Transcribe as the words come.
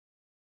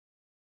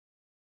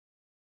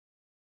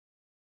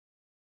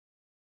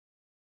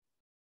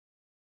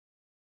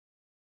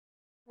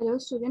Hello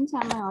students,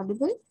 am I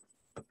audible?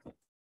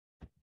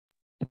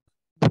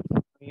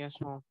 Yes,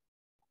 ma'am.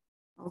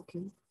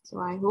 Okay,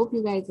 so I hope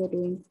you guys are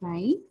doing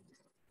fine.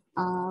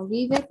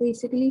 We were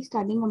basically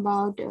studying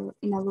about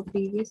in our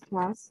previous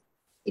class,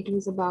 it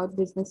was about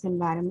business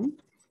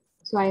environment.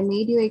 So I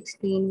made you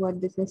explain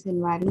what business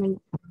environment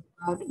is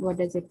about, what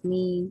does it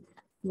mean,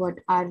 what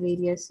are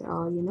various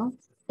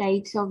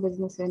types of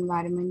business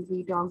environment.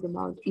 We talked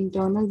about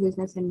internal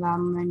business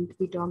environment,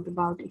 we talked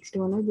about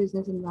external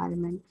business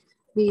environment.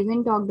 We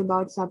even talked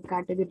about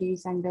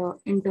subcategories under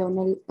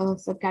internal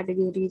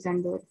subcategories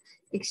under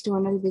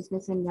external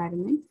business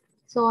environment.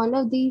 So all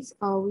of these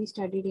we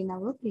studied in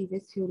our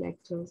previous few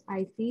lectures.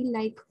 I feel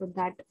like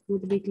that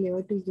would be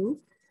clear to you,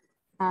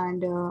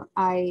 and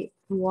I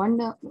want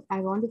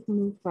to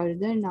move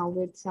further now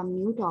with some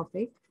new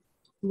topic,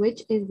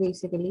 which is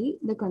basically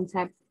the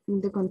concept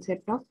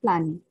of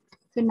planning.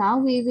 So now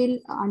we will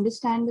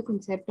understand the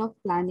concept of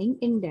planning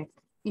in depth.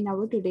 In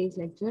our today's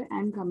lecture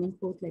and coming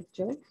fourth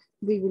lecture,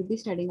 we will be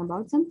studying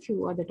about some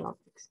few other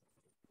topics.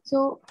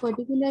 So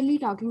particularly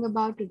talking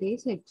about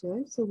today's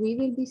lecture, so we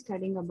will be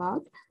studying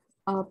about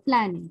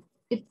planning,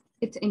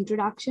 its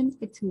introduction,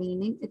 its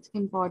meaning, its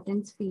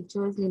importance,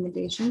 features,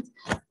 limitations,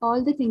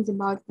 all the things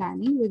about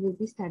planning we will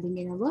be studying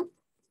in our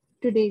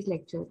today's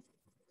lecture.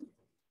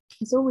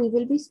 So we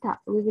will be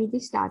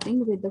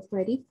starting with the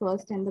very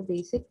first and the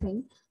basic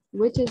thing,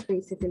 which is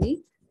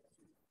basically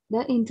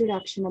the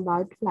introduction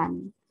about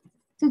planning.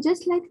 So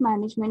just like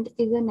management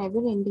is a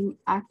never-ending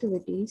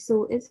activity,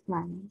 so is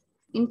planning.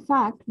 In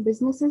fact,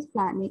 business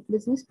planning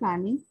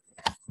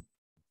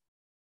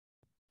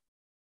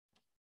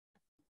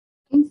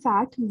In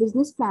fact,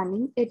 business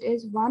planning, it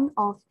is one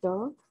of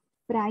the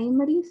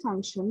primary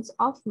functions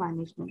of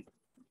management.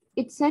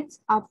 It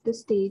sets up the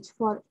stage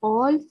for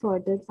all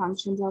further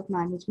functions of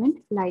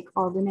management like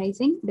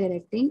organizing,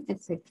 directing,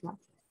 etc.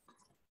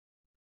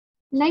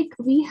 Like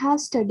we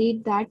have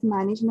studied that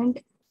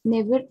management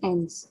never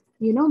ends.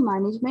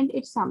 Management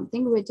is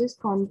something which is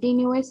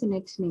continuous in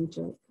its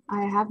nature.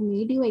 I have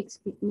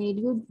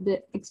explain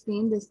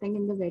this thing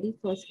in the very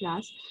first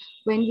class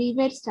when we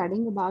were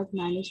studying about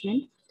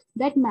management,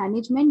 that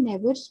management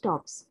never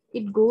stops.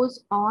 It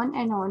goes on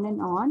and on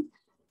and on,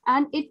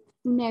 and it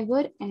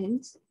never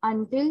ends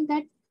until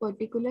that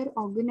particular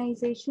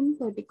organization,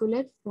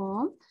 particular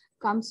firm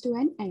comes to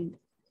an end.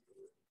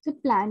 So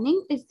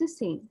planning is the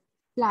same.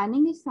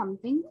 Planning is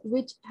something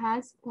which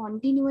has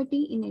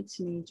continuity in its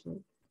nature.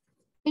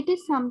 It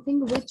is something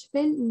which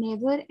will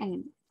never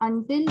end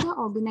until the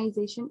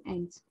organization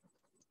ends.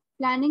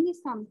 Planning is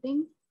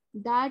something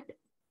that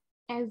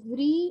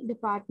every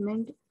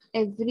department,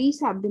 every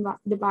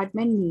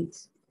sub-department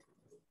needs.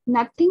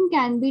 Nothing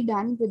can be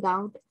done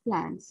without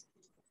plans.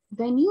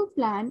 When you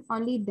plan,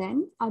 only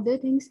then other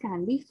things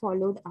can be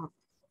followed up.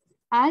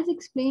 As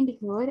explained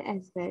here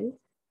as well,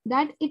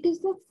 that it is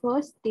the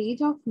first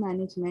stage of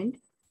management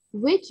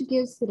which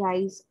gives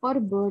rise or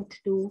birth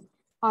to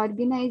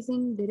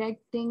organizing,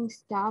 directing,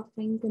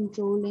 staffing,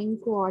 controlling,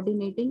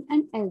 coordinating,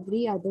 and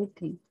every other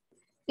thing.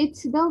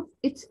 It's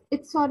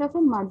sort of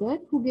a mother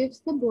who gives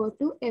the birth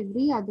to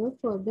every other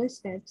further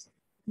steps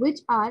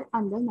which are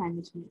under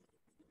management.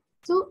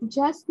 So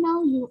just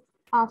now you,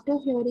 after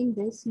hearing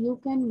this, you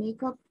can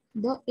make up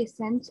the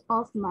essence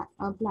of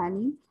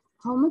planning,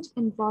 how much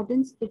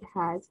importance it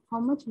has,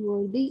 how much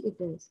worthy it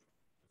is.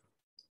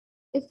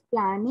 If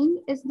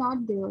planning is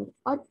not there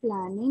or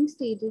planning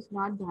stage is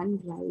not done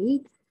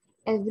right,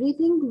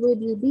 everything will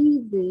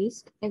be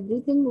waste,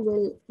 everything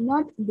will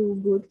not do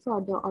good for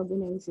the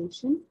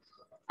organization.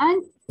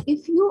 And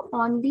if you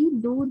only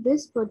do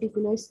this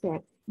particular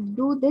step,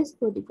 do this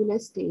particular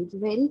stage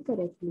very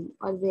correctly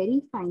or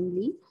very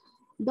finely,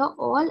 the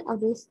all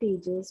other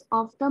stages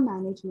of the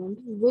management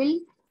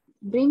will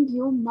bring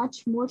you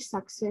much more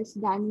success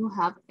than you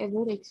have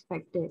ever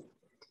expected.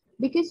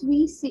 Because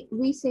we say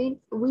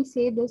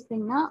this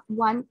thing now,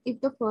 one,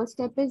 if the first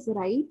step is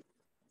right,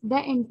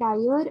 the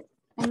entire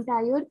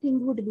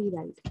thing would be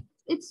right.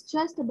 It's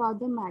just about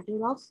the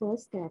matter of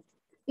first step.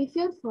 If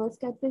your first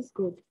step is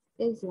good,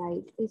 is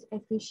right, is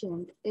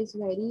efficient, is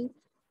very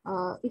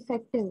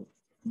effective,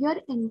 your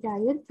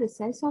entire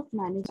process of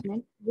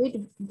management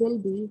will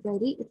be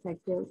very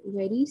effective,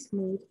 very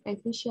smooth,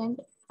 efficient,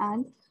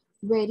 and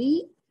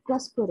very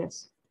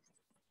prosperous.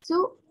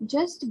 So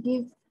just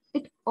give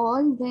it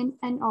all when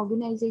an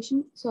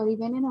organization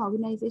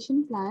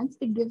plans,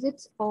 it gives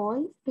its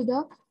all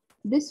to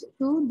this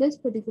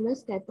particular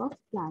step of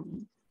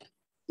planning.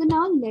 So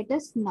now let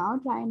us now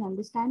try and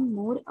understand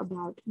more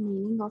about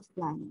meaning of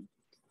planning.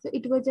 So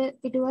it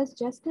was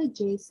just a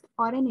gist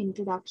or an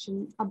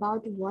introduction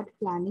about what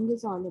planning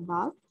is all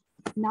about.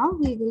 Now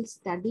we will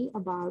study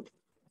about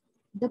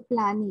the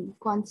planning,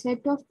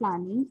 concept of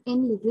planning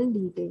in little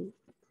detail.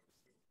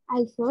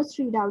 I'll first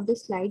read out the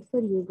slide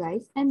for you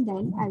guys and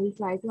then I will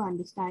try to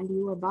understand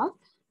you about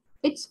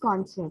its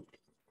concept.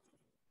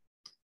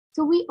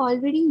 So we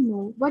already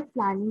know what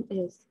planning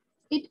is.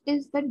 It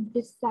is the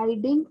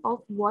deciding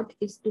of what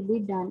is to be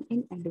done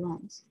in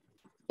advance.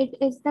 It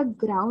is the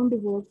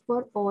groundwork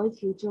for all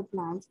future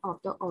plans of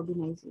the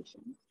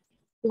organization.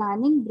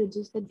 Planning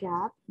bridges the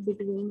gap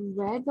between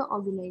where the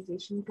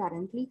organization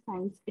currently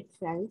finds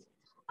itself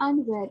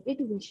and where it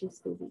wishes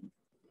to be.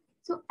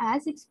 So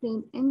as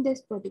explained in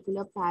this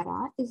particular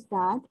para is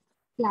that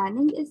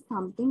planning is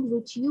something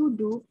which you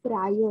do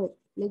prior,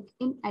 like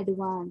in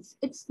advance.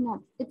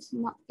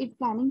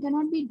 Planning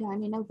cannot be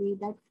done in a way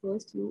that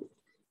first you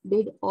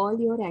did all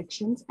your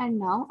actions and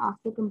now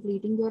after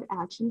completing your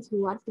actions,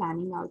 you are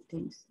planning out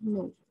things.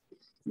 No,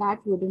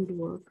 that wouldn't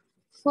work.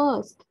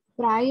 First,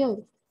 prior,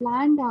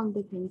 plan down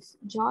the things,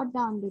 jot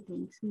down the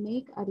things,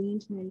 make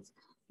arrangements,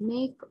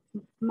 make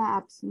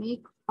maps,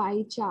 make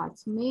pie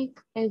charts, make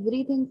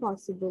everything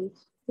possible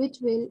which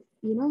will,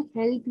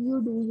 help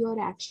you do your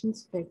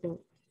actions better.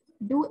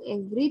 Do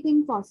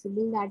everything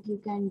possible that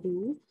you can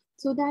do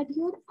so that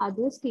your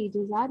other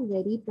stages are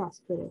very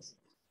prosperous.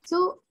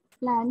 So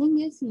planning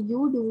is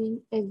you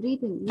doing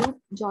everything. You're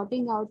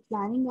jotting out,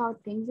 planning out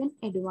things in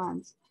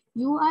advance.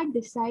 You are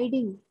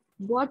deciding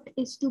what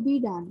is to be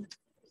done.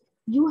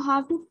 You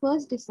have to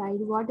first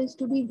decide what is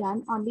to be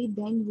done, only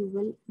then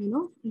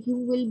you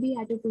will be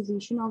at a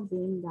position of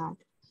doing that.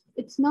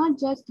 It's not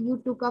just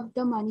you took up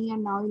the money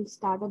and now you'll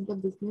start up the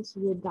business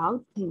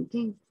without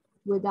thinking,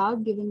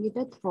 without giving it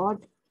a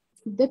thought.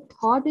 The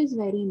thought is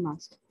very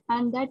must,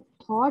 and that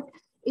thought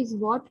is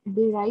what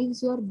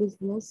derives your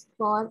business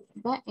for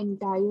the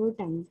entire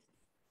time.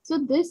 So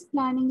this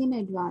planning in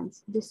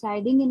advance,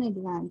 deciding in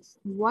advance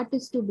what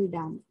is to be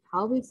done,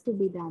 how is to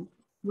be done,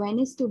 when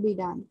is to be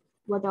done,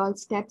 what all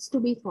steps to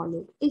be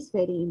followed is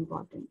very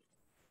important.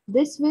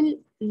 This will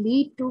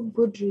lead to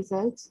good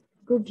results,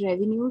 good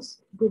revenues,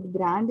 good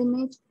brand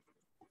image,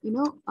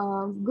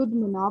 good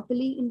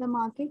monopoly in the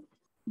market.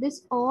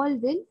 This all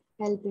will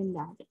help in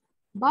that.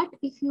 But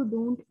if you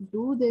don't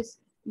do this,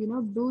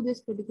 do this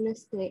particular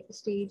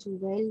stage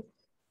well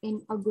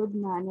in a good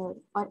manner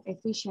or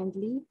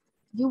efficiently,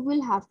 you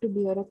will have to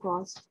bear a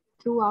cost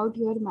throughout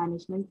your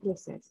management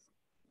process.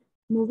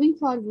 Moving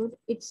forward,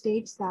 it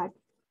states that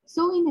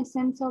so in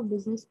essence of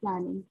business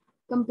planning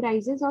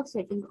comprises of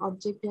setting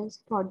objectives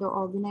for the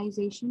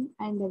organization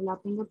and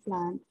developing a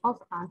plan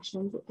of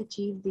action to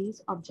achieve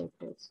these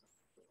objectives.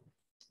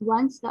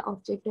 Once the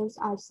objectives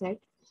are set,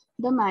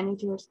 the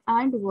managers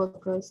and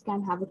workers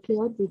can have a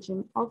clear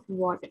vision of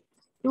what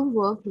to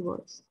work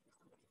towards.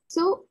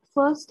 So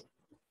first,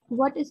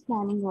 what is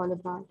planning all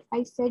about?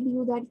 I said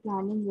you that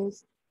planning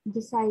is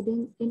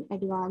deciding in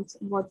advance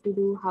what to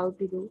do, how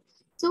to do.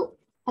 So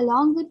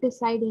along with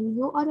deciding,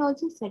 you are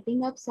also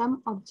setting up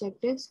some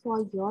objectives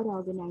for your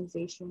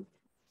organization.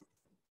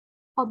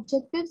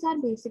 Objectives are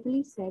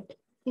basically set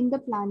in the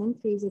planning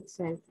phase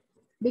itself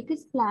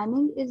because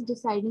planning is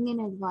deciding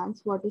in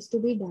advance what is to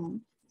be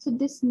done. So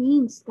this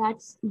means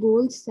that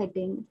goal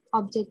setting,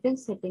 objective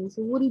settings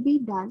will be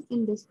done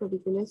in this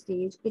particular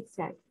stage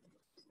itself.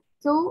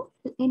 So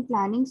in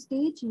planning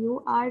stage,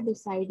 you are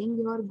deciding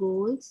your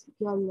goals,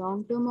 your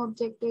long-term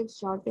objectives,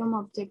 short-term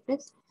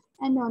objectives,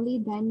 and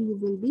only then you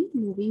will be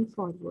moving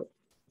forward.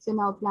 So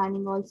now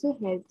planning also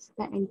helps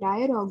the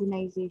entire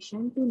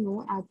organization to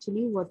know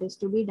actually what is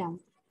to be done.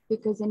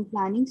 Because in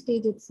planning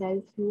stage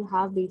itself, you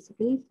have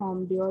basically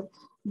formed your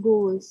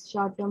goals,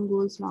 short-term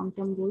goals,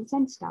 long-term goals,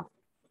 and stuff.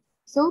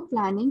 So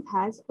planning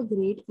has a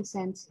great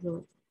essence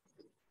here.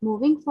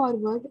 Moving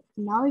forward,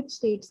 now it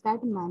states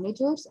that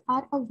managers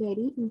are a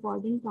very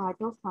important part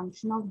of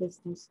function of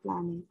business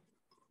planning.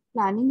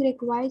 Planning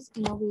requires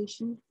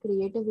innovation,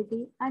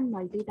 creativity, and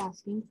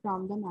multitasking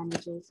from the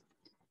managers.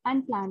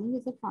 And planning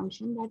is a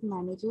function that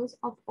managers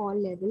of all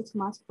levels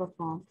must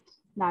perform.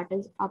 That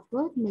is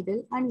upper,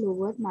 middle, and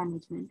lower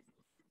management.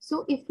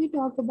 So if we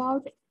talk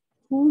about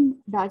who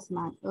does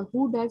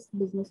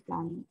business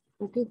planning,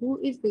 okay, who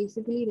is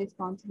basically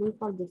responsible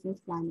for business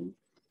planning?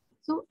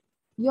 So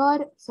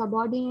your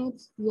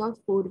subordinates, your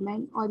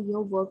foremen, or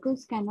your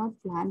workers cannot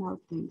plan out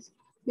things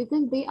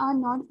because they are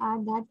not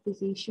at that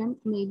position,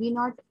 maybe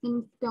not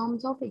in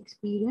terms of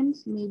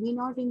experience, maybe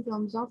not in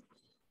terms of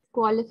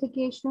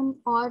qualification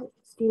or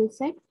skill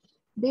set.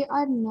 They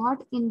are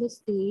not in the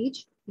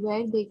stage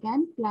where they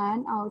can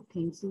plan out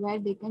things, where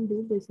they can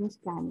do business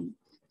planning.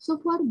 So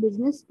for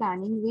business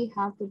planning, we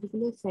have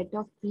particular set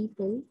of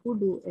people who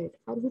do it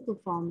or who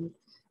perform it.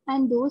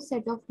 And those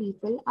set of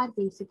people are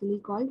basically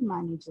called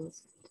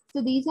managers.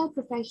 So these are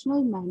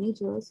professional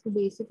managers who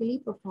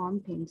basically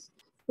perform things.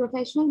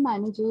 Professional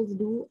managers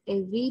do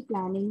every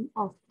planning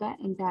of the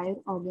entire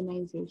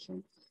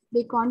organization.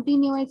 They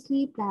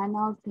continuously plan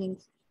out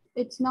things.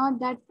 It's not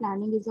that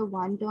planning is a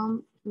one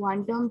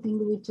term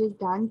thing which is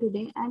done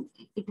today and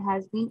it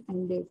has been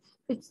ended.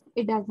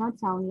 It does not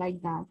sound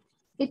like that.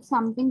 It's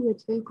something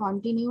which will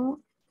continue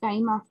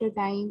time after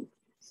time,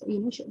 so,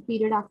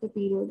 period after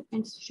period,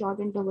 and short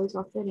intervals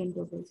after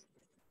intervals.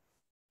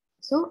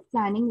 So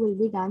planning will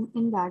be done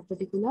in that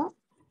particular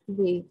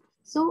way.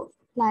 So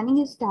planning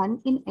is done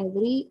in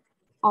every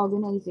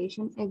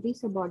organization, every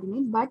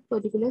subordinate, but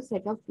particular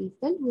set of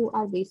people who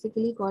are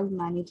basically called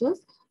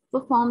managers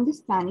perform this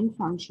planning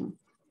function.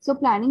 So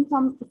planning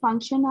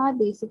function are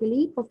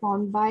basically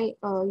performed by,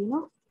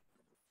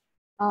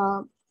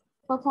 uh,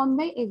 performed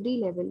by every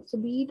level. So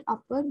be it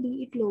upper, be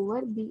it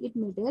lower, be it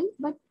middle,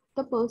 but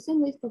the person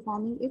who is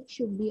performing it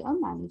should be a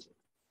manager.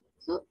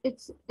 So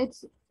it's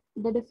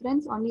the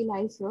difference only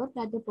lies here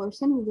that the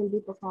person who will be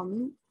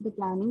performing the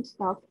planning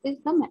stuff is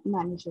the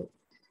manager.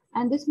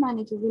 And this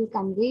manager will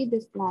convey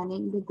this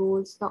planning, the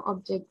goals, the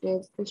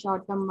objectives, the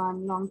short-term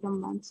one,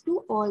 long-term ones to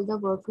all the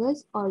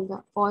workers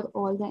or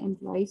all the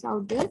employees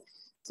out there,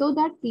 so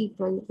that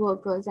people,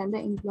 workers, and the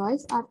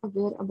employees are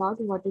aware about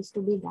what is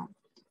to be done.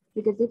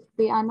 Because if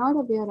they are not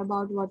aware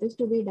about what is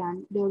to be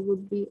done, there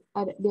would be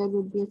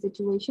a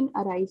situation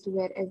arise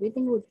where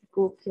everything would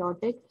go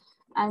chaotic,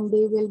 and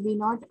they will be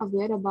not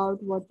aware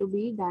about what to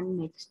be done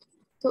next.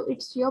 So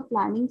it's your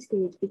planning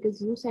stage, because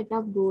you set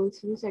up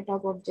goals, you set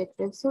up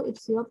objectives. So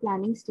it's your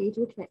planning stage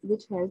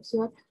which helps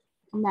your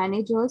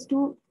managers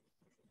to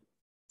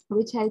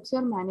which helps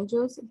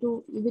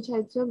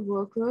your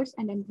workers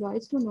and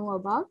employees to know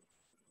about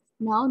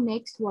now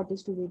next what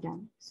is to be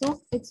done.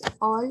 So it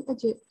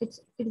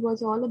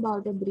was all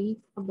about a brief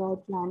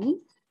about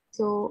planning.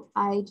 So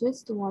I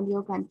just want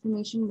your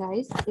confirmation,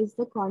 guys. Is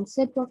the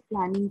concept of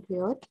planning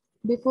clear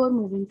before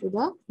moving to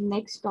the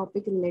next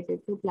topic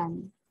related to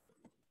planning?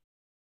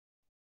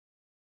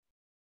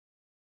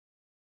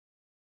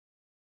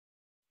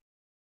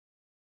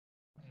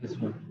 Yes,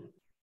 ma'am.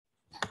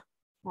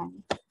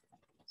 Fine.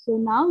 So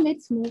now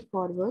let's move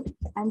forward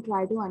and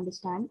try to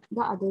understand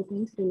the other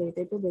things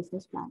related to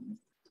business planning.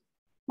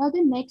 Now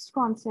the next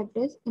concept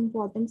is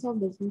importance of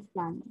business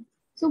planning.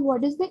 So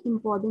what is the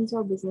importance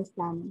of business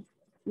planning?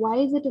 Why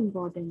is it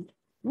important?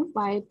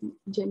 Why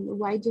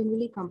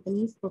generally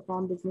companies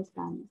perform business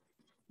planning?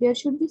 There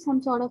should be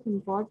some sort of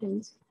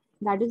importance.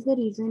 That is the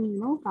reason,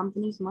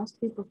 companies must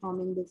be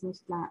performing business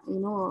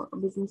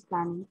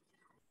planning.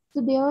 So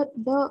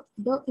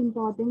the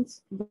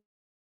importance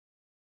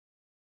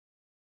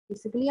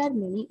basically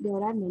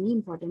there are many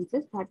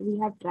importances, but we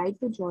have tried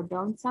to jot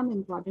down some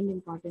important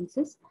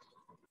importances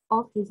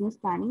of business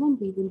planning, and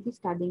we will be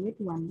studying it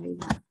one by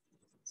one.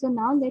 So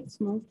now let's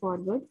move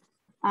forward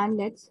and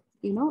let's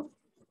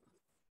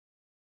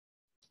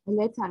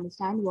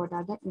understand what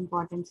are the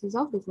importances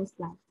of business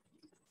plan.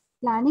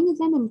 Planning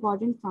is an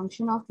important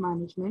function of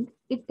management.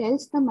 It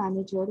tells the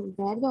manager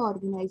where the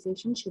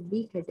organization should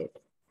be headed.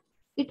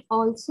 It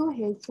also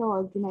helps the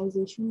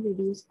organization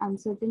reduce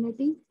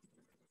uncertainty.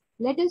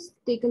 Let us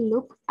take a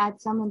look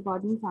at some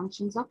important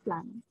functions of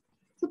planning.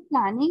 So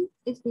planning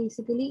is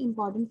basically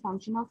important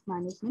function of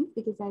management,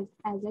 because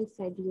as I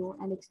said you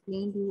and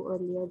explained you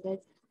earlier,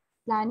 that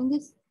planning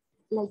is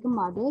like a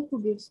mother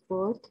who gives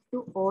birth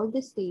to all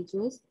the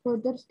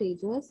further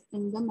stages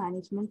in the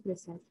management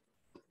process.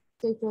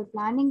 So if your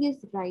planning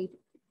is right,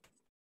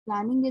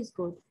 planning is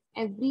good,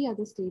 every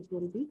other stage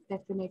will be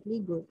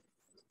definitely good.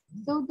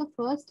 So the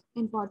first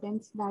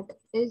importance that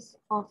is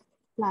of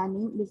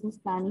planning, business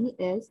planning,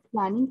 is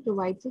planning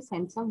provides a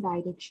sense of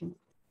direction.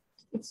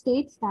 It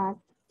states that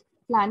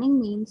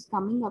planning means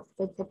coming up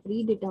with a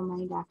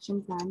predetermined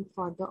action plan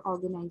for the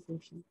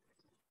organization.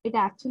 It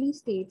actually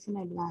states in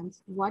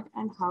advance what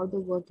and how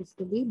the work is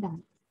to be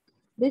done.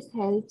 This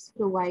helps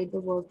provide the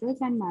workers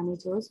and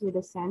managers with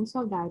a sense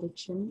of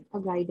direction, a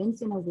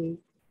guidance in a way.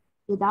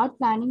 Without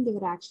planning,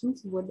 their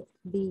actions would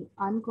be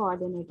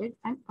uncoordinated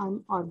and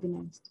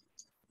unorganized.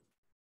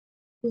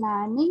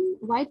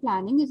 Why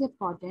planning is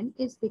important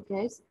is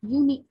because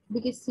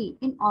see,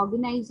 in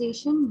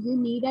organization, you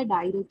need a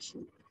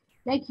direction.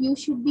 Like you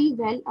should be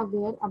well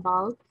aware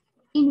about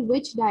in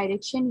which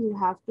direction you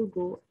have to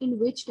go, in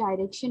which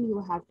direction you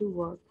have to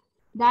work.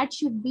 That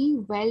should be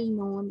well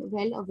known,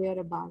 well aware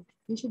about.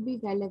 You should be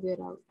well aware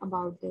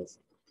about this.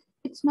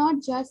 It's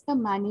not just the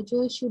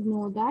manager should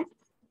know that,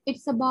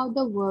 it's about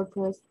the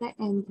workers, the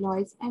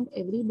employees, and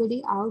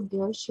everybody out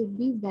there should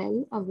be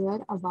well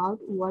aware about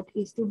what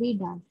is to be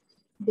done.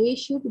 They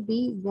should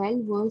be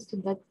well versed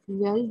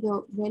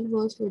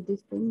with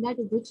this thing, that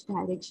which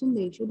direction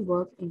they should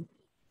work in.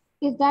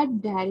 If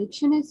that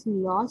direction is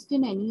lost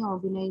in any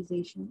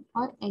organization,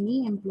 or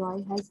any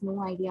employee has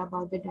no idea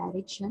about the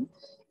direction,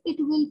 it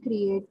will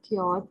create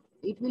chaos.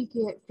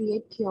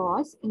 Create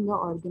chaos in the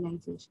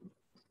organization.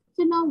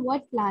 So now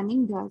what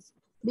planning does,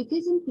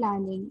 because in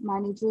planning,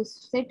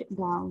 managers sit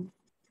down,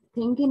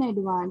 think in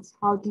advance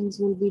how things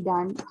will be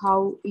done,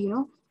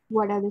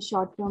 what are the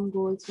short-term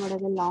goals, what are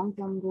the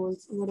long-term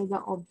goals, what are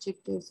the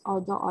objectives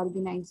of the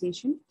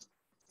organization.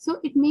 So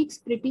it makes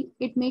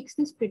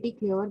this pretty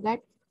clear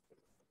that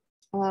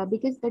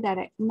because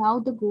now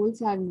the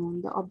goals are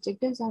known, the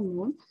objectives are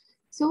known.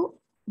 So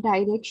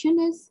direction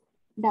is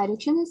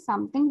direction is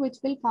something which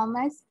will come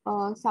as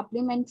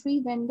supplementary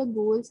when the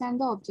goals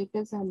and the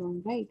objectives are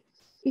known, right?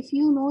 If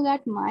you know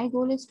that my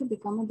goal is to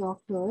become a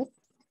doctor,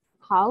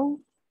 how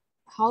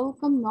how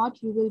come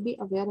not you will be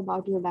aware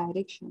about your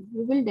direction?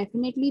 You will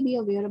definitely be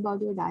aware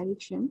about your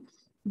direction,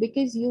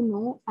 because you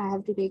know I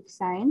have to take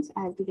science,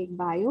 I have to take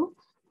bio,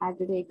 I have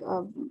to take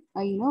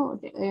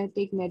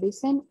take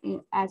medicine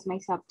as my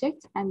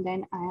subjects, and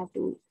then I have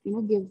to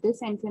give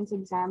this entrance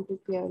exam to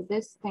clear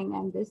this thing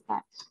and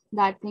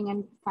that thing,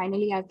 and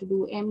finally I have to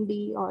do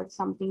MD or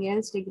something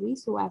else degree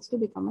so as to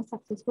become a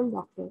successful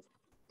doctor.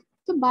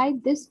 So by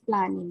this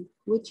planning,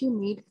 which you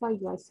made for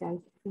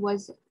yourself,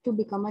 was to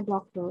become a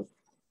doctor,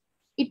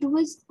 it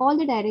was all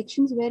the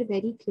directions were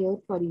very clear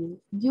for you.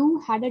 You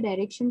had a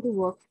direction to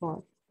work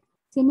for.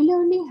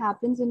 Similarly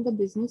happens in the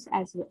business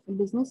as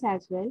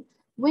well.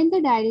 When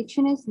the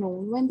direction is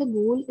known, when the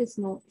goal is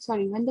known,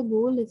 when the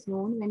goal is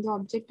known, when the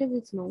objective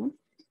is known,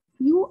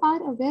 you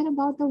are aware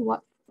about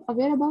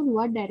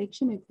what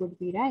direction it would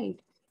be, right?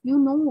 You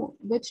know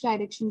which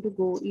direction to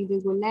go, either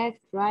go left,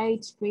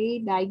 right,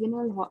 straight,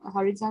 diagonal,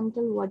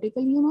 horizontal,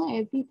 vertical, you know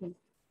everything.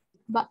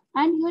 But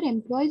and your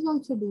employees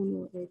also do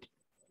know it,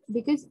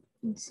 because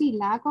see,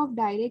 lack of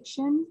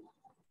direction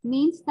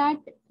means that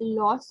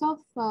loss of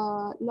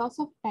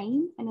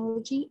time,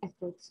 energy,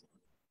 efforts.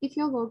 If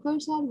your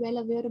workers are well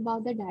aware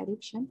about the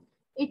direction,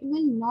 it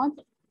will not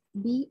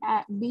be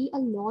a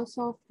loss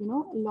of,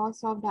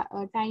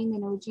 time,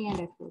 energy, and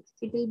efforts.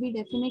 It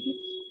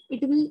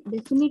will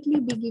definitely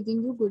be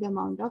giving you good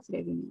amount of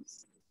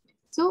revenues.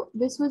 So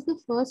this was the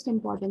first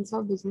importance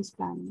of business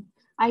planning.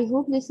 I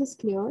hope this is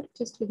clear.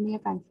 Just give me a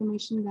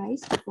confirmation,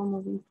 guys, before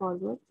moving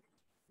forward.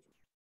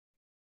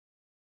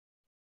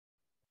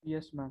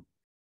 Yes, ma'am.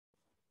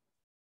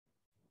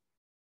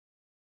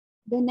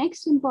 The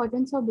next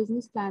importance of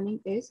business planning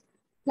is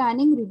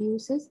planning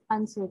reduces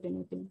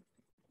uncertainty.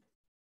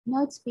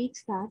 Now it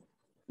speaks that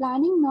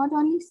planning not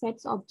only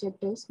sets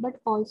objectives but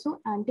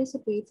also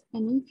anticipates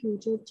any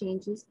future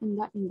changes in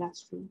the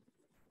industry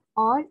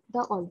or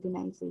the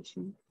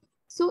organization.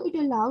 So it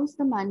allows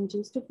the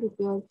managers to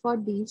prepare for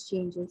these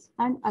changes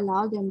and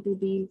allow them to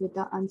deal with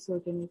the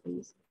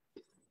uncertainties.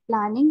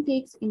 Planning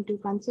takes into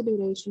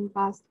consideration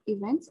past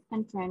events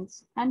and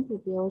trends and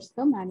prepares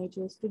the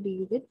managers to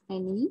deal with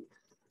any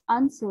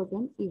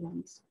uncertain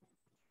events.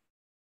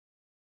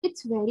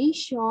 It's very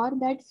sure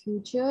that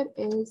future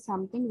is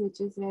something which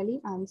is really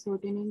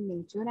uncertain in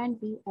nature, and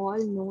we all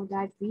know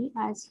that we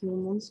as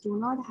humans do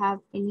not have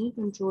any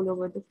control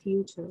over the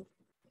future.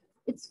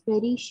 It's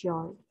very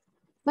sure.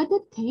 But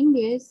the thing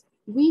is,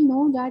 we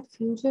know that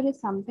future is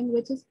something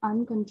which is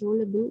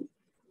uncontrollable,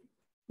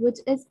 which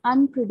is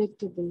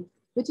unpredictable,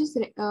 which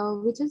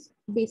is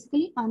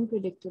basically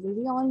unpredictable.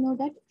 We all know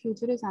that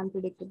future is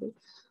unpredictable.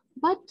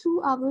 But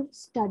through our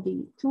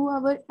study, through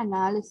our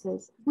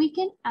analysis, we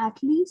can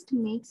at least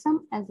make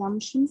some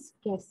assumptions,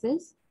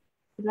 guesses,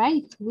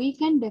 right? We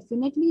can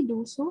definitely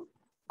do so.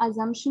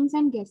 Assumptions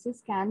and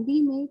guesses can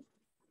be made.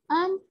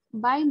 And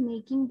by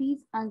making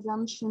these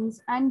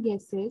assumptions and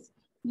guesses,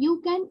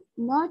 you can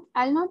not,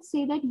 I'll not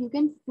say that you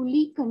can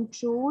fully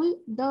control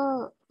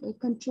the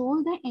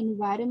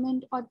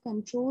environment or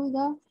control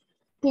the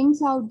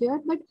things out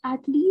there, but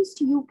at least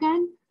you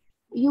can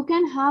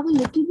have a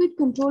little bit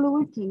control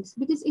over things.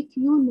 Because if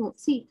you know,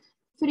 see,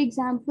 for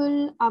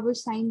example, our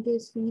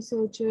scientists,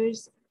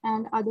 researchers,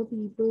 and other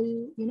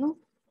people,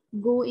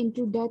 go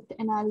into depth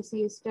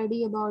analysis,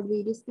 study about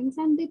various things,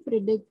 and they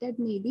predict that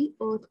maybe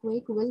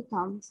earthquake will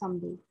come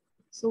someday.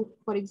 So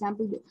for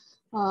example,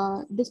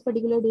 this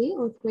particular day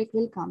earthquake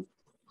will come.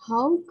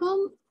 How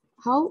come?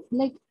 How,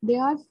 like, they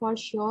are for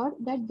sure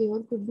that there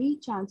could be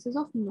chances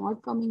of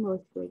not coming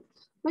earthquake,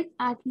 but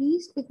at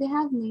least if they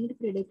have made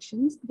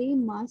predictions, they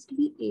must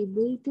be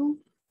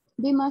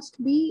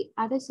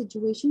at a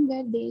situation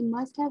where they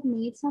must have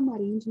made some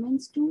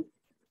arrangements to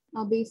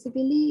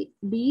basically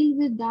deal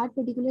with that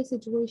particular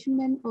situation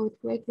when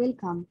earthquake will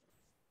come.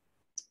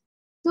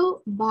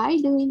 So by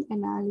doing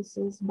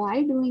analysis,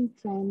 by doing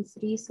trends,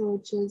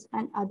 researches,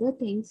 and other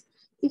things,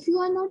 if you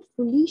are not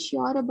fully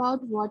sure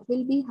about what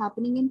will be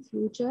happening in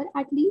future,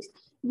 at least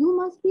you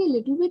must be a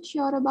little bit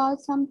sure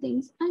about some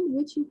things and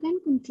which you can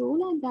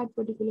control at that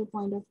particular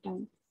point of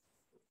time.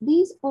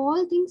 These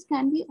all things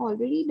can be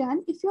already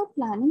done if your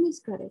planning is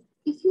correct.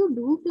 If you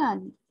do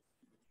plan,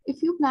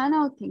 if you plan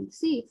out things.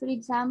 See, for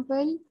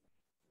example,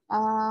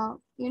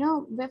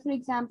 where, for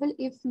example,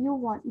 if you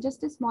want,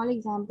 just a small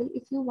example,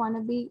 if you want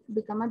to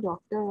become a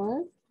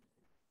doctor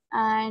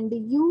and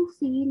you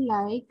feel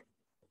like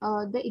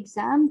the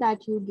exam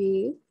that you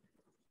gave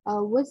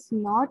was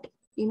not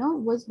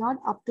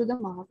up to the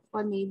mark,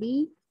 or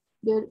maybe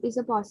there is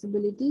a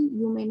possibility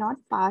you may not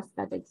pass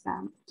that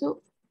exam.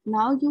 So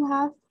now you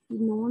have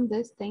known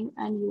this thing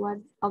and you are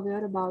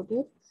aware about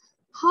it.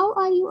 How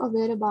are you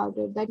aware about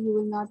it that you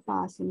will not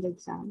pass in the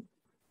exam?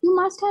 You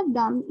must have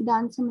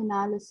done some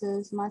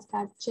analysis, must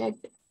have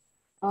checked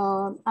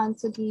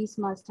answer keys,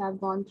 must have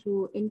gone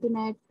through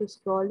internet to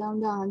scroll down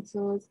the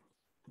answers.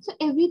 So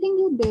everything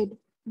you did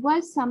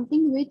was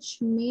something which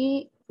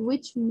made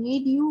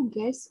you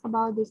guess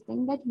about this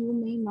thing that you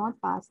may not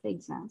pass the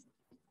exam.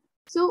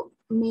 So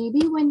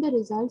maybe when the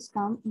results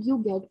come, you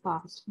get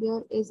passed.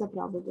 There is a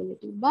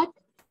probability, but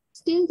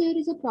still there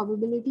is a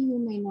probability you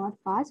may not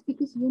pass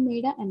because you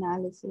made an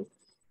analysis.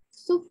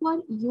 So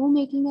for you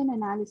making an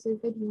analysis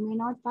that you may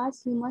not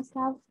pass, you must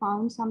have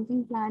found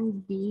something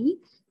plan B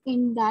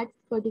in that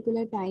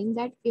particular time,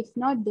 that if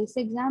not this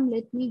exam,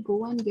 let me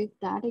go and give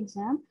that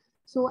exam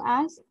so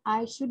as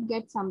I should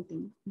get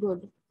something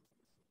good.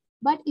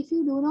 But if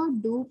you do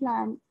not do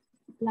plan,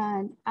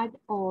 plan at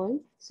all.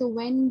 So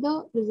when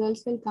the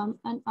results will come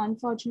and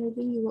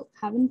unfortunately you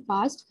haven't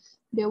passed,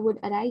 there would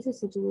arise a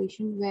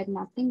situation where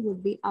nothing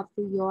would be up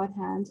to your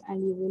hands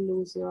and you will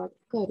lose your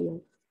career.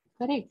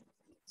 Correct?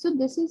 So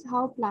this is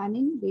how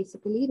planning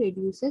basically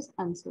reduces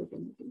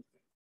uncertainty.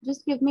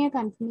 Just give me a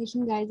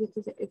confirmation, guys,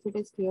 if it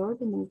is clear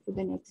to move to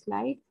the next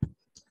slide.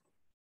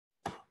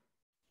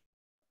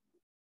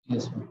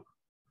 Yes, ma'am.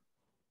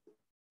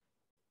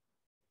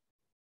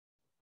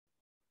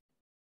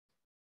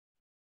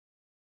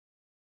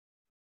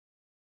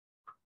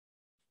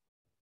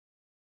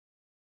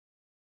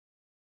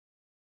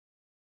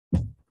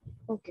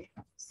 Okay,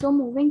 so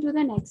moving to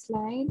the next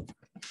slide.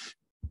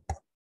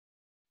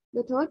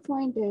 The third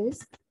point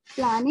is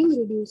planning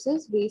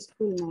reduces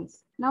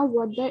wastefulness. Now,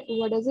 what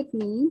does it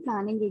mean?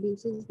 Planning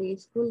reduces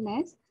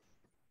wastefulness.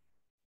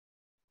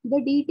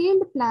 The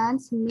detailed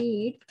plans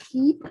made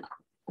keep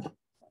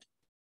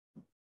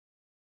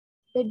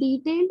The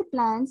detailed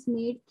plans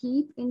made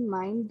keep in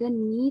mind the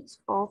needs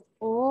of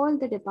all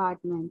the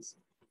departments.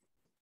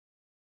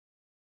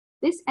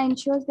 This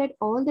ensures that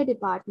all the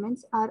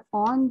departments are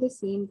on the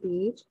same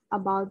page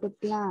about the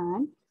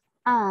plan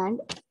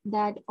and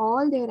that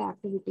all their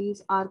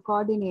activities are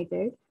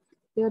coordinated.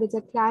 There is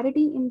a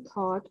clarity in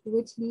thought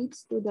which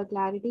leads to the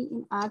clarity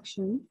in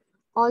action.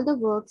 All the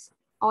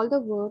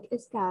work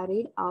is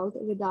carried out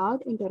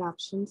without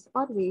interruptions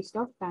or waste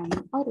of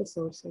time or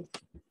resources.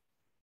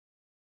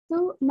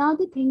 So now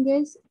the thing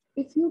is,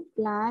 if you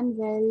plan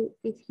well,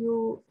 if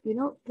you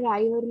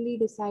priorly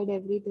decide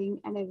everything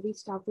and every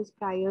stuff is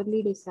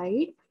priorly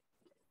decide,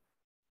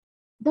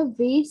 the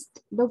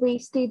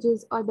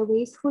wastages or the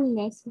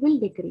wastefulness will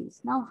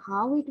decrease. Now,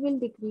 how it will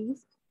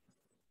decrease?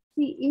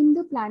 See, in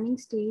the planning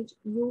stage,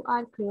 you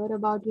are clear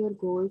about your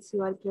goals,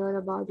 you are clear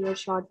about your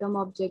short-term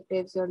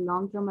objectives, your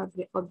long-term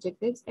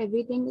objectives,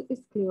 everything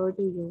is clear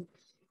to you.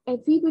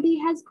 Everybody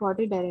has got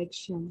a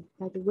direction,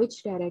 that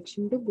which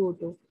direction to go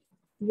to,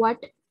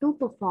 what to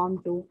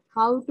perform to,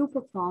 how to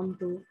perform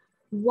to,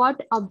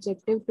 what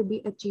objective to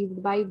be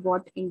achieved by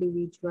what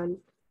individual,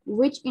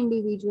 which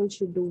individual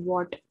should do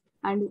what,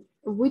 and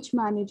which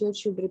manager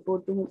should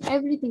report to whom.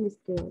 Everything is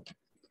clear.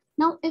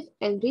 Now, if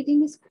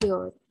everything is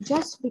clear,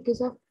 just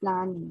because of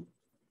planning,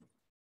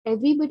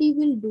 everybody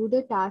will do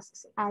the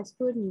tasks as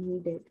per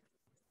needed.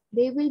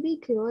 They will be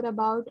clear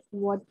about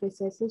what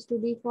processes to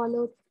be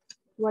followed,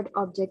 what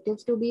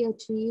objectives to be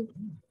achieved,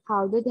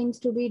 how the things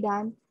to be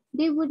done.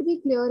 They would be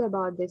clear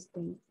about this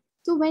thing.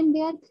 So when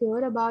they are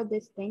clear about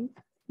this thing,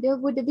 there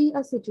would be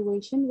a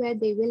situation where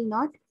they will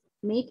not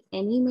make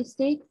any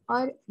mistake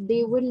or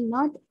they will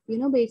not,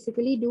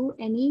 basically do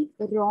any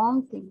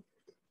wrong thing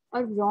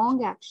or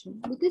wrong action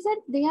because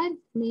that they are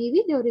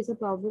maybe there is a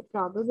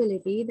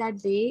probability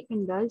that they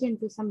indulge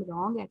into some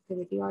wrong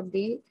activity or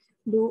they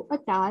do a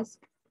task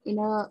in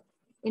a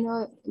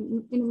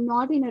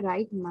not in a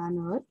right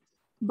manner,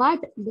 but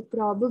the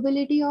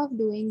probability of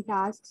doing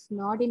tasks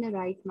not in a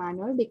right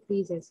manner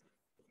decreases.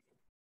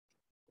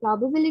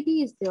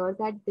 Probability is there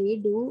that they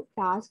do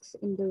tasks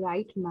in the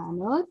right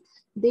manner,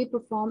 they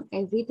perform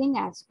everything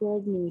as per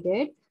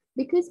needed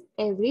because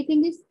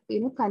everything is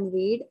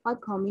conveyed or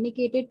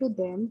communicated to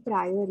them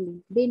priorly.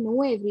 They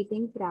know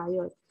everything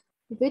prior,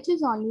 which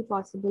is only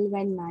possible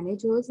when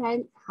managers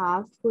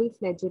have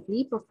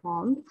full-fledgedly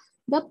performed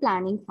the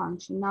planning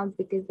function. Now,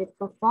 because they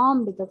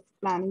performed the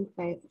planning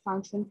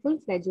function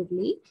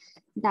full-fledgedly,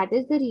 that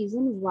is the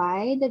reason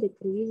why the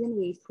decrease in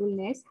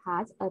wastefulness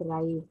has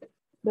arrived.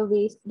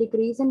 The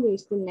decrease in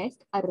wastefulness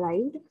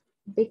arrived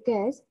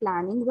because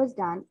planning was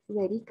done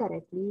very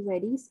correctly,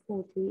 very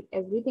smoothly.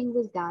 Everything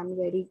was done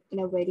in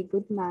a very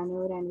good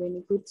manner and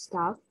very good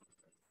stuff.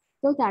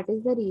 So that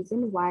is the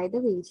reason why the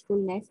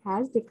wastefulness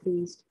has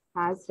decreased,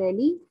 has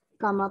really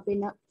come up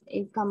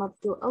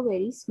to a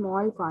very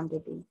small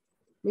quantity.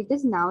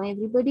 Because now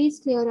everybody is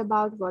clear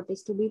about what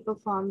is to be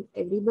performed.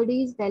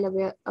 Everybody is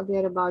well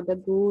aware about the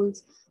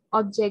goals,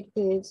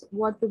 objectives,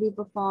 what to be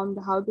performed,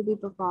 how to be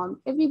performed.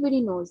 Everybody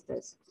knows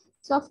this.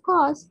 So of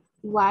course,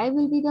 why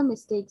will be the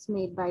mistakes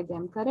made by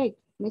them? Correct.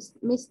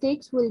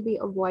 Mistakes will be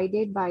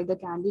avoided by the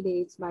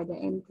candidates, by the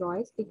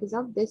employees because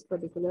of this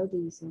particular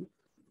reason.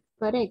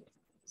 Correct.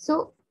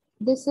 So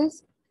this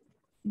is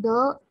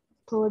the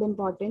third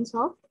importance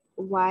of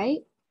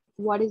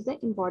what is the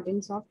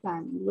importance of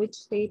planning, which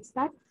states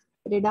that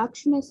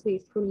reduction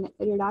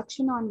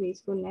on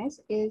wastefulness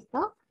is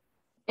the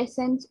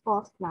essence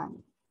of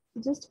planning.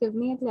 Just give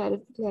me a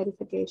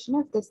clarification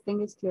if this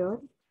thing is clear.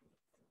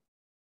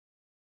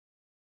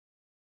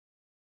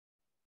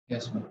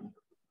 Yes, ma'am.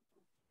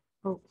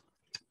 Okay.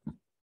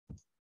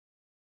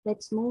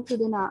 Let's move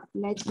now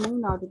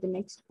to the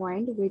next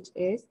point, which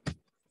is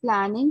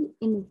planning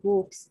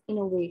invokes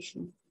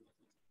innovation.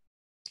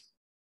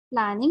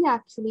 Planning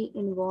actually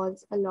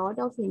involves a lot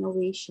of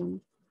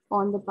innovation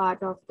on the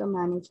part of the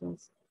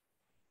managers.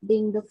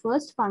 Being the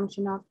first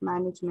function of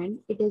management,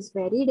 it is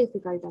very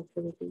difficult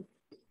activity.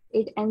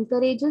 It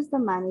encourages the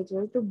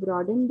manager to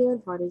broaden their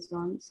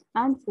horizons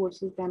and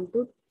forces them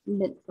to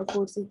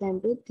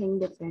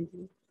think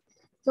differently.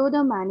 So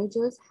the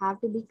managers have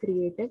to be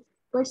creative,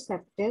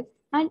 perceptive,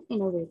 and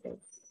innovative.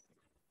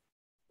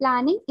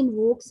 Planning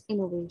invokes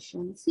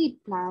innovation. See,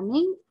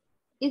 planning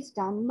is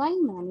done by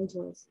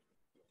managers.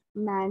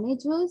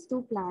 Managers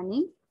do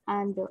planning,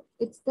 and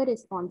it's the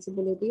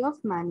responsibility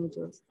of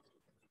managers.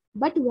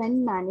 But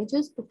when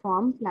managers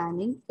perform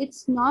planning,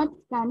 it's not,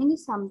 planning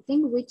is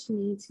something which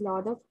needs a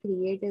lot of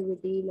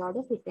creativity, lot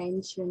of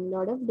attention,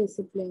 lot of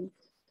discipline.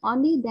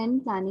 Only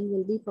then planning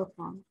will be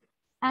performed.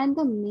 And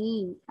the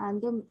main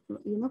and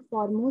the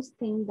foremost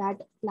thing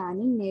that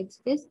planning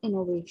needs is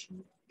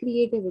innovation,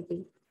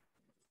 creativity.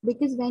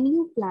 Because when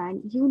you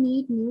plan, you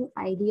need new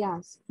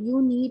ideas,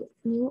 you need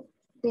new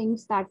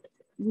things that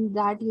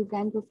you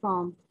can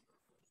perform.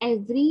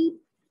 Every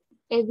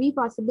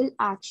possible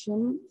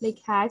action like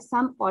has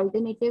some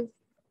alternative,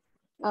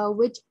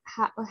 which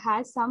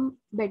has some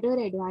better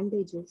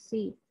advantages.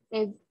 See,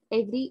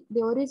 every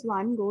there is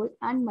one goal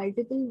and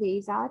multiple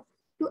ways are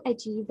to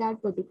achieve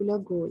that particular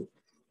goal.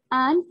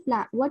 And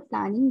what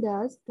planning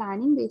does,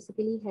 planning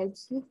basically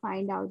helps you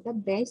find out the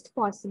best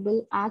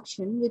possible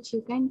action which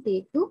you can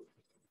take to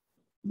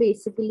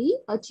basically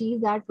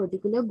achieve that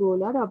particular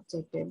goal or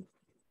objective.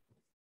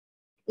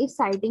 If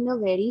citing a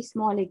very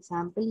small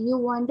example, you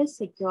want a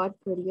secure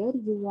career,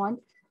 you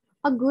want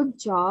a good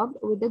job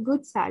with a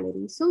good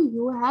salary. So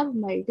you have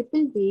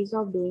multiple ways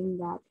of doing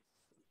that.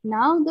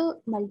 Now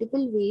the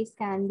multiple ways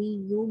can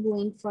be you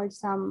going for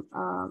some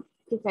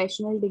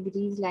professional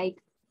degrees like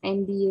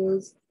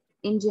MBAs,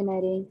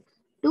 engineering,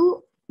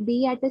 to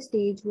be at a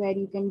stage where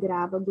you can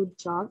grab a good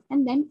job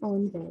and then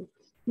earn well.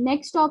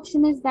 Next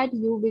option is that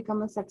you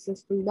become a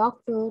successful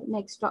doctor.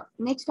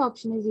 Next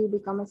option is you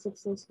become a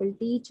successful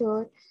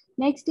teacher.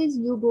 Next is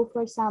you go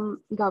for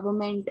some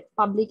government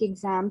public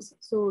exams.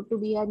 So to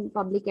be a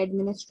public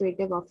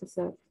administrative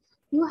officer,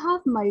 you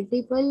have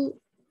multiple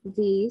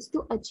ways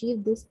to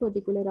achieve this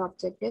particular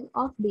objective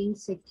of being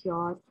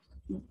secure,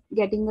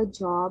 getting a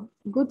job,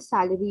 good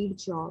salaried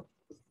job.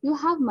 You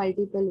have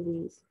multiple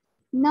ways.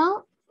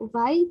 Now,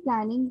 while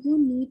planning, you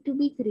need to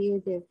be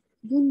creative.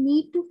 You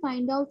need to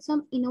find out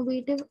some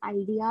innovative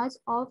ideas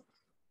of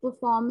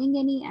performing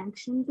any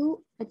action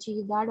to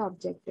achieve that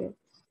objective.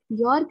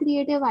 Your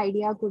creative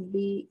idea could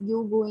be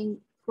you going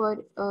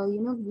for,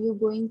 you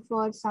going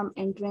for some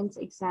entrance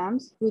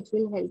exams, which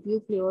will help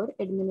you clear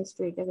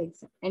administrative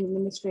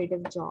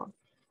job.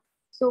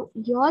 So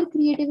your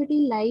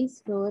creativity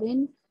lies here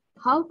in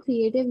how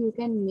creative you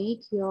can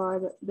make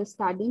your the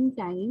studying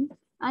time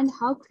and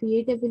how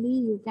creatively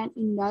you can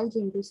indulge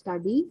into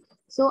study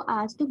so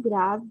as to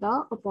grab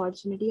the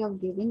opportunity of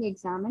giving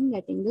exam and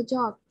getting the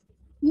job.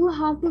 You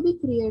have to be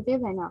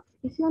creative enough.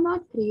 If you're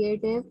not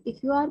creative,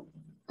 if you are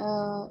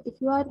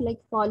like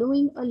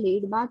following a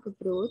laid back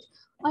approach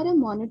or a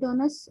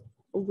monotonous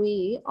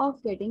way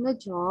of getting a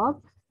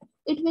job,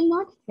 it will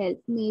not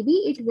help. Maybe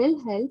it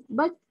will help,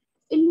 but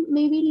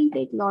maybe it'll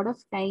take a lot of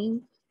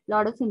time,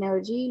 lot of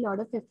energy, lot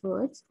of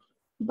efforts.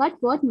 But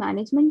what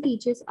management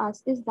teaches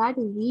us is that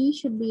we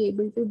should be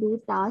able to do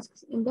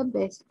tasks in the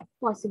best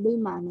possible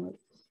manner,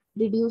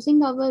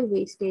 reducing our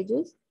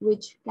wastages,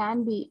 which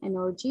can be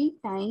energy,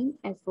 time,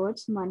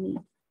 efforts, money.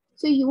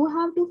 So you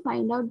have to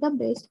find out the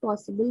best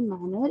possible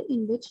manner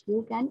in which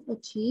you can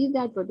achieve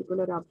that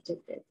particular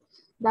objective.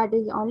 That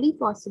is only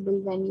possible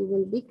when you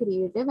will be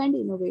creative and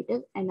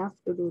innovative enough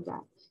to do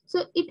that.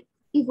 So it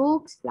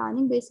evokes,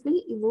 planning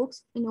basically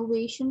evokes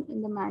innovation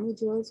in the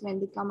managers when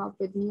they come up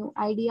with new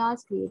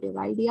ideas, creative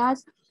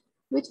ideas,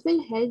 which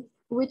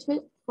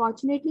will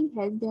fortunately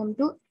help them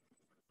to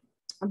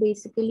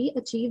basically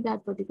achieve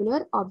that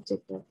particular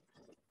objective.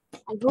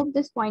 I hope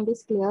this point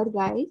is clear,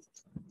 guys.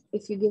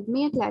 If you give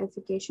me a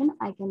clarification,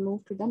 I can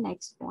move to the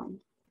next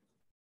point.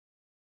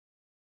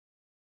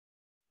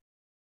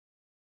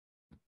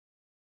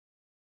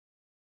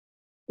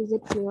 Is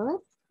it clear?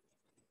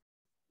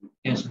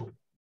 Yes, ma'am.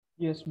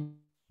 Yes, ma'am.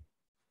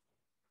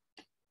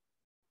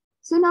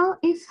 So now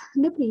if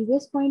the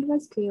previous point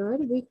was clear,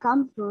 we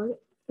come here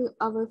to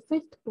our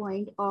fifth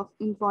point of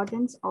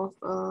importance of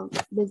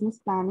business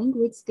planning,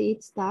 which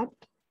states that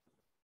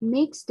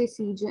makes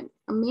decision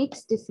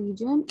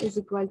is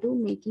equal to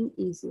making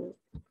easier.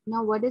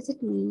 Now, what does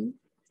it mean?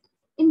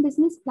 In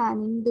business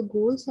planning, the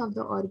goals of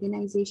the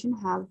organization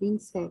have been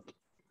set,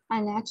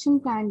 an action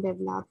plan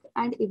developed,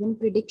 and even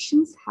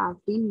predictions have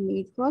been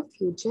made for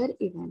future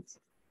events.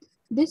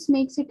 This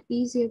makes it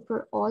easier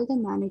for all the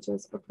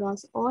managers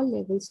across all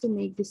levels to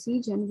make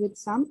decisions with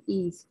some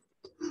ease.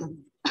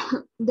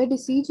 The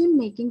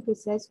decision-making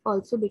process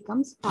also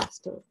becomes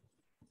faster.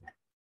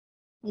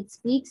 It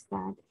speaks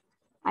that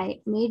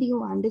I made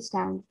you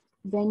understand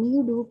when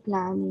you do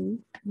planning,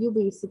 you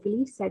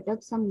basically set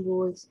up some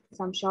goals,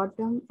 some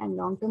short-term and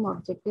long-term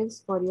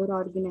objectives for your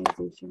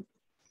organization.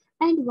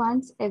 And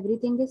once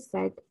everything is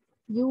set,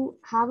 you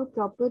have a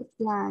proper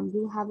plan,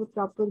 you have a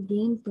proper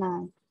game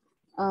plan,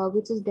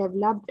 which is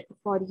developed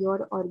for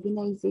your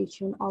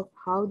organization of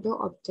how the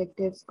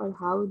objectives or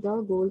how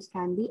the goals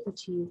can be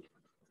achieved.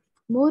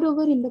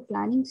 Moreover, in the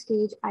planning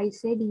stage, I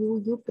said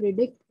you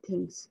predict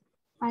things,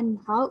 and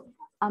how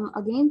I'm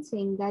again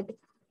saying that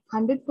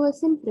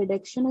 100%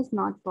 prediction is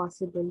not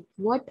possible.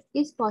 What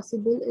is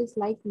possible is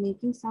like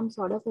making some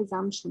sort of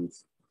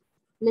assumptions,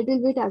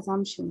 little bit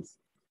assumptions.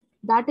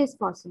 That is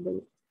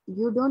possible.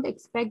 You don't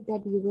expect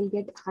that you will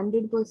get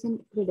 100%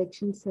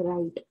 predictions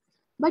right,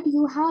 but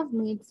you have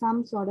made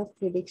some sort of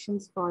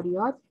predictions for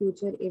your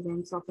future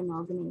events of an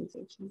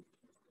organization.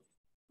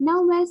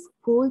 Now, as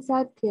goals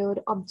are clear,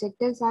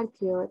 objectives are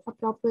clear, a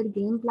proper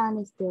game plan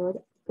is there,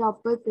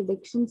 proper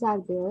predictions are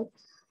there,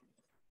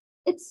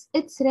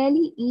 it's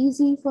really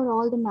easy for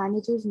all the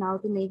managers now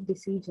to make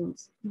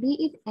decisions, be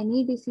it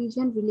any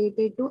decision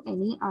related to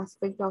any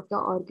aspect of the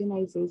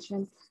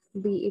organization,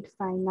 be it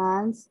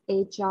finance,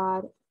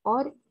 HR,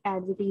 or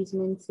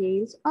advertisement,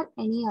 sales, or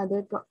any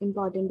other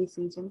important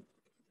decision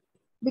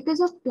because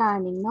of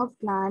planning. Now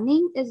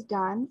planning is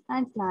done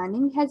and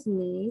planning has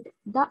made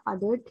the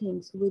other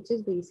things, which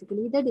is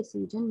basically the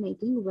decision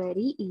making,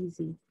 very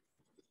easy.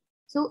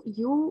 So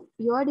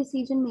your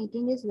decision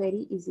making is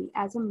very easy.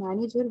 As a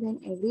manager, when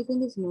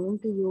everything is known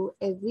to you,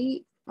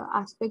 every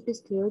aspect is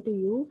clear to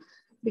you,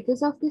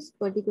 because of this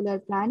particular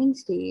planning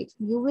stage,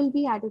 you will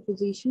be at a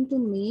position to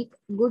make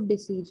good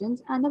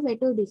decisions and a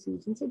better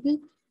decisions.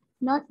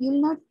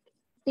 You'll not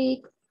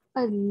take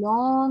a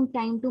long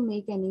time to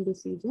make any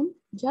decision,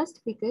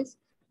 just because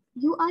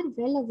you are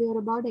well aware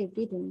about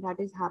everything that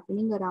is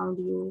happening around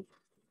you.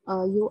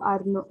 You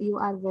are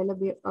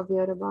well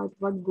aware about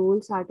what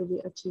goals are to be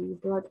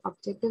achieved, what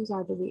objectives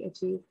are to be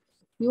achieved.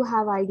 You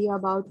have idea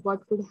about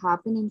what could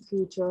happen in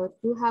future.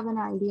 You have an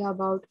idea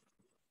about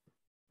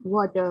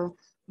what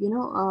you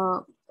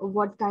know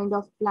what kind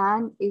of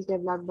plan is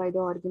developed by the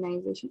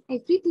organization.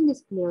 Everything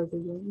is clear to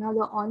you. Now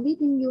the only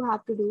thing you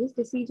have to do is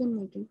decision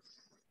making.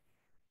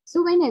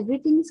 So when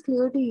everything is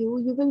clear to you,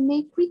 you will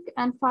make quick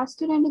and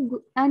faster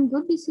and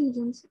good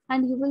decisions,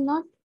 and you will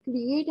not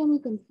create any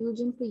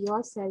confusion for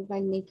yourself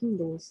while making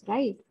those,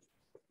 right?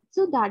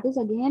 So that is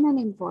again an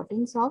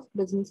importance of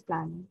business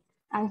planning.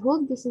 I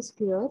hope this is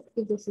clear.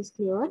 If this is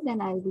clear, then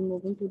I'll be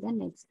moving to the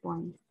next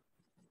point.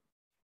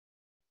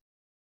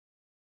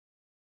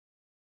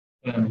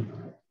 Yeah.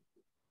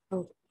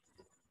 Okay.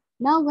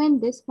 Now, when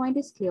this point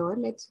is clear,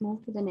 let's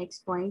move to the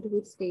next point,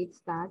 which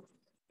states that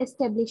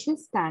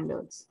establishes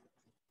standards.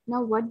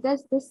 Now, what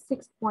does this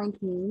sixth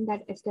point mean,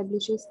 that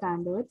establishes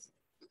standards?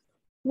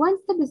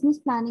 Once the business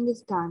planning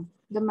is done,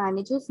 the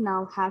managers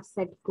now have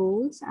set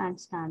goals and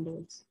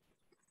standards.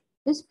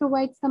 This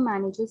provides the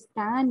managers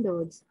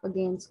standards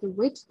against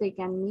which they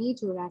can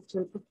measure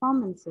actual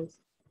performances.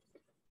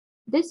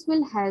 This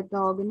will help the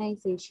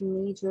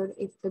organization measure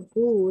if the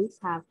goals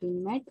have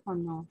been met or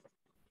not.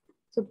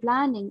 So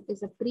planning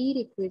is a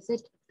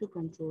prerequisite to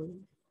control.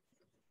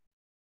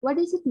 What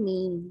does it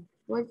mean?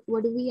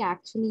 What do we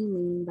actually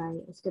mean by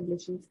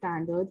establishing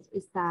standards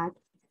is that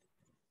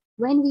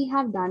when we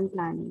have done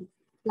planning,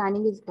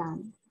 planning is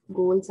done,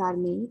 goals are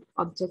made,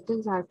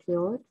 objectives are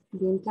clear,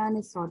 game plan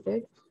is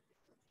sorted.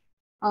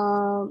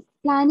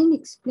 Planning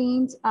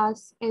explains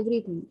us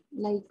everything.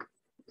 Like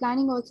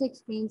planning also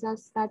explains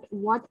us that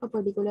what a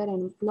particular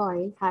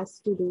employee has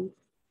to do,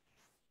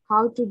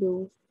 how to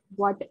do,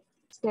 what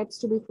steps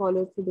to be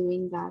followed for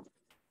doing that,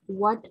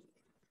 what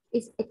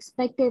is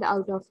expected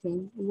out of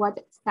him, what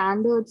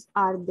standards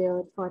are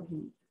there for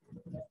him.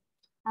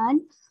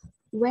 And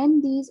when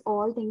these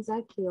all things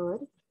are clear,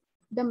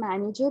 the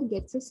manager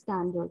gets a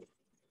standard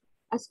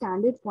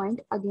point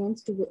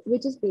against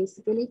which is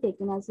basically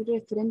taken as a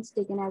reference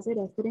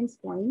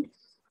point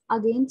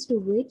against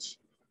which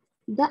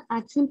the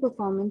actual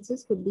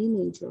performances could be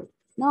measured.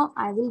 Now,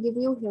 I will give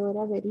you here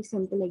a very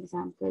simple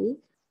example.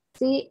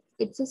 Say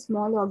it's a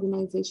small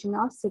organization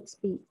of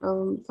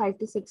 5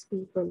 to 6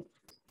 people,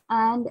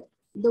 and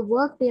the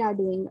work they are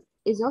doing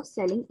is of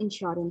selling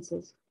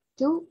insurances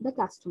to the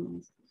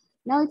customers.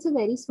 Now, it's a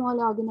very small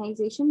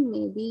organization.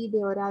 Maybe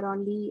there are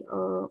only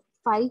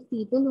 5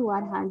 people who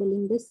are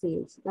handling the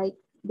sales, like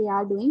they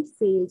are doing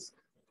sales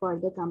for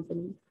the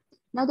company.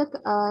 Now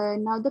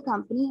the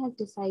company has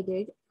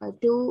decided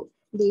to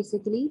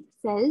basically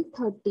sell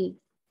 30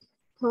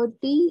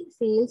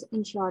 sales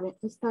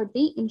insurance,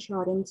 30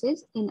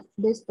 insurances in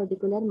this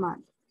particular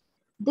month.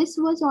 This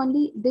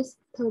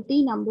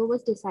 30 number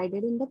was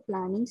decided in the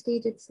planning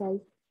stage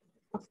itself.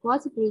 Of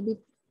course, it will be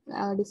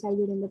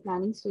decided in the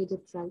planning stage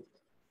itself,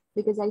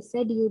 because I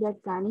said you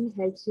that planning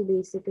helps you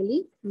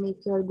basically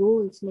make your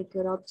goals, make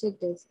your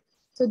objectives.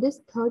 So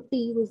this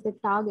 30 was the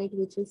target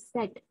which was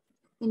set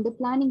in the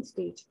planning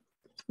stage.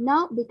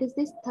 Now, because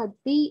this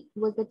 30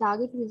 was the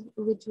target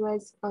which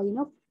was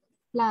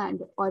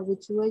planned, or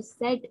which was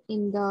set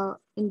in the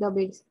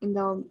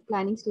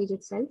planning stage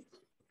itself,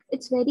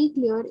 it's very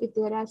clear if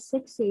there are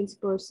 6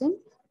 salesperson,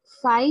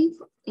 5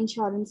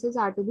 insurances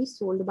are to be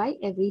sold by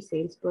every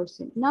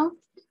salesperson. Now,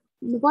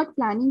 what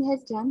planning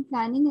has done,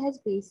 planning has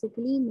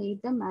basically made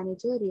the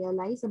manager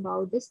realize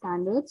about the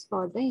standards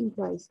for the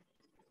employees.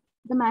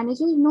 The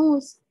manager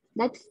knows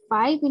that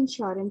 5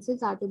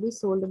 insurances are to be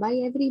sold by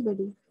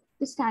everybody.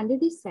 The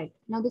standard is set.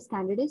 Now the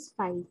standard is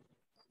 5.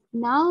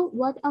 Now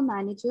what a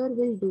manager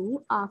will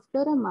do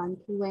after a month,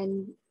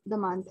 when the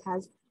month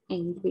has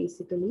ended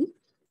basically,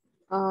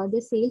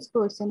 the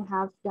salesperson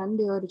have done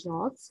their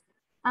jobs,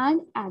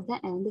 and at the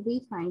end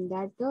we find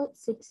that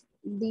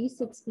these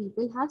six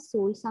people have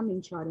sold some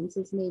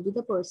insurances. Maybe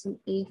the person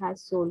A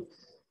has sold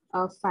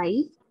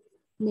five,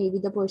 maybe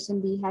the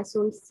person B has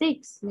sold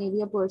six,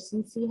 maybe a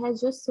person C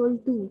has just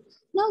sold two.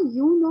 Now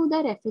you know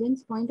the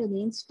reference point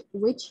against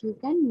which you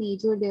can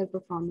measure their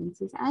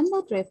performances, and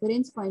that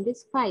reference point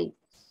is five.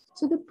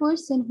 So the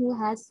person who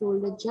has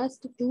sold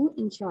just two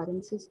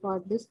insurances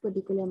for this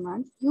particular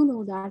month, you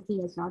know that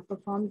he has not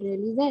performed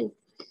really well.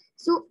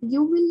 So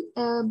you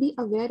will be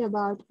aware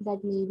about that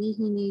maybe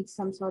he needs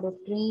some sort of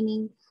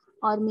training,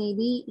 or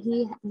maybe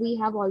we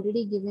have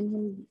already given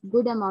him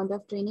good amount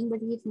of training,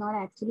 but he is not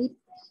actually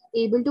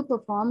able to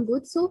perform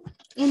good. So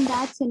in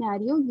that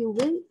scenario, you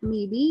will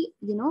maybe,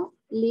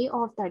 lay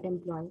off that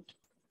employee.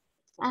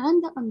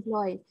 And the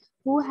employee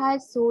who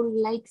has sold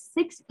like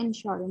six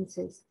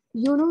insurances,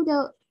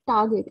 the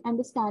target and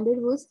the standard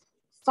was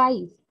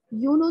five.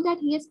 You know that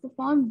he has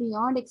performed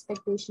beyond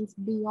expectations,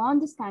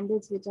 beyond the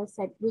standards which were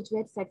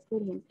set for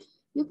him.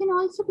 You can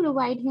also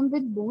provide him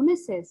with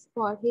bonuses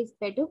for his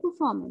better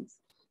performance.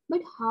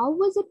 But how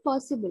was it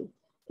possible?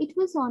 It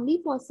was only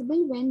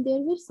possible when there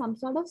were some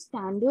sort of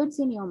standards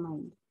in your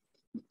mind,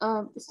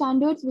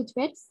 standards which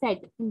were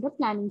set in the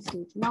planning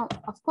stage. Now,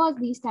 of course,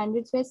 these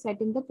standards were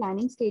set in the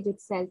planning stage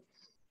itself.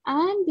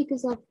 And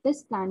because of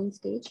this planning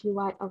stage, you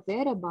are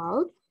aware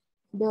about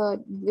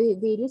the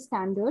various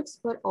standards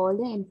for all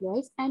the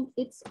employees, and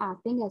it's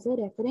acting as a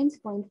reference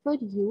point for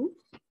you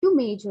to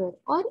measure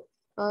or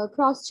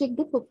cross check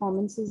the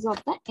performances of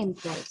the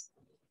employees.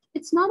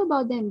 It's not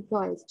about the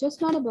employees,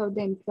 just not about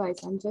the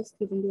employees. I'm just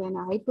giving you an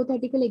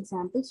hypothetical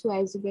example so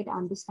as you get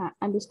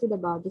understood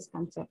about this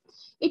concept.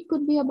 It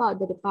could be about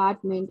the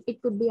department,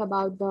 it could be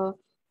about the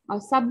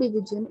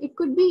subdivision, it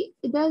could be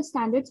the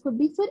standards could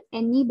be for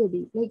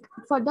anybody, like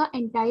for the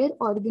entire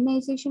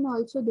organization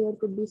also there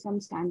could be some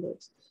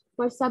standards.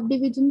 For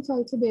subdivisions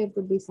also there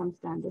could be some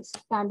standards.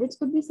 Standards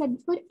could be set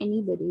for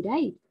anybody,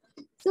 right?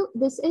 So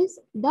this is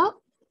the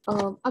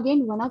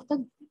again one of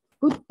the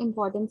good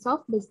importance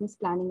of business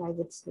planning, I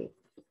would say.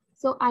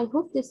 So I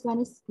hope this one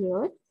is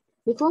clear.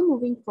 Before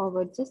moving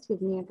forward, just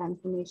give me a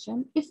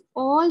confirmation if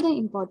all the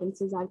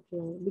importances are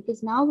clear,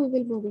 because now we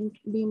will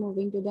be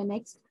moving to the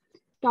next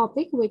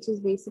topic, which is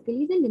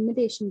basically the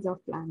limitations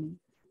of planning.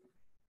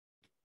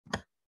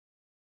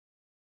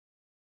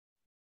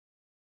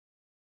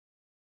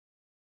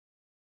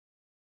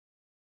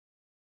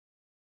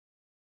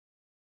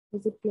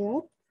 Is it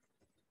clear?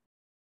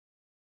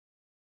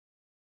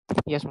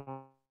 Yes,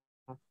 ma'am.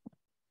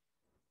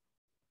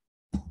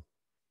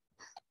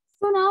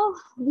 So now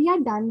we are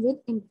done with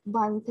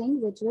one thing,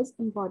 which was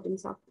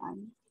importance of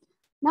planning.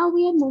 Now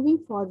we are moving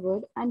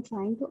forward and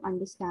trying to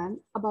understand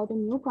about a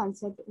new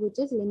concept, which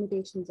is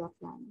limitations of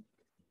planning.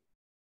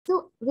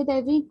 So with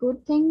every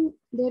good thing,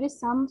 there is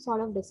some sort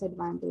of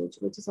disadvantage,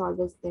 which is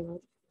always there.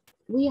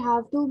 We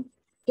have to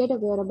get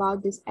aware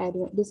about this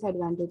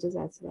disadvantages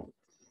as well.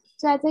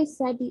 So as I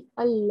said,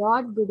 a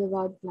lot good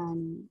about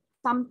planning.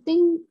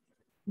 Something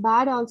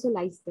bad also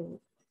lies there.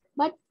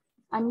 But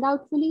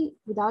undoubtedly,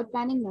 without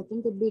planning,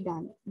 nothing could be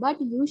done.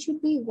 But you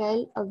should be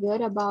well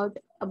aware about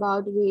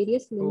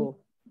various limits. Oh,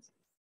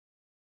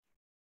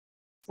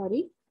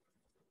 Sorry.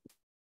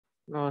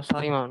 no,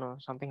 sorry, ma'am. No,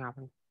 something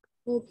happened.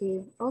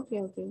 Okay.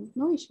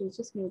 No issues.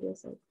 Just mute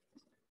yourself.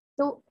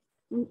 So,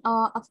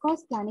 of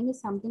course, planning is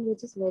something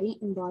which is very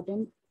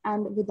important,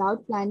 and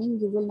without planning,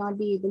 you will not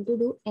be able to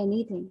do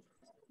anything.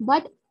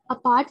 But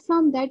apart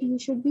from that, you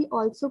should be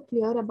also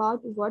clear about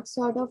what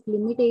sort of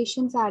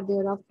limitations are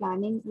there of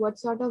planning, what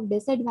sort of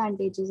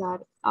disadvantages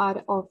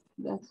are of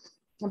the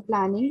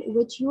planning,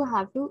 which you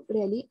have to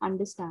really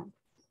understand.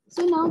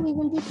 So now we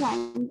will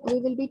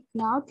be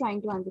now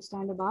trying to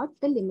understand about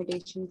the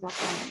limitations of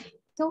planning.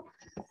 So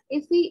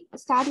if we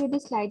start with the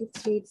slide, it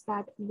states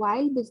that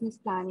while business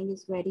planning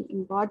is very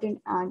important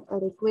and a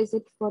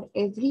requisite for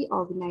every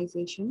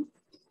organization,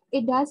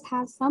 it does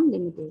have some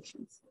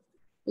limitations.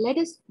 Let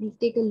us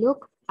take a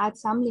look at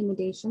some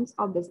limitations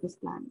of business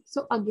planning.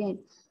 So again,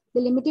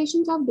 the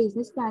limitations of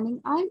business planning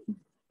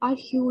are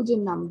huge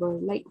in number,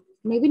 like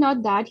maybe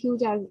not that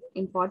huge as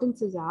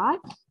importances are,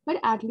 but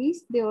at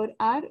least there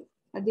are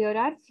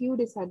few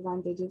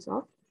disadvantages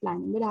of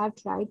planning. But I have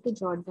tried to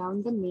jot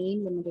down the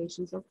main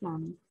limitations of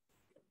planning.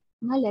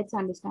 Now let's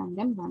understand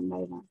them one by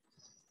one.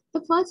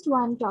 The first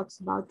one talks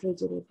about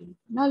rigidity.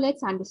 Now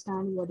let's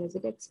understand what does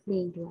it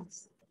explain to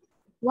us.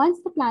 Once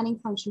the planning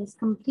function is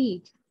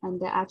complete and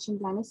the action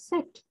plan is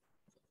set,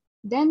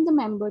 then the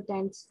member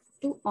tends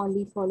to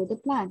only follow the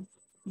plan.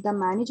 The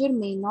manager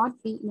may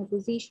not be in a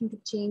position to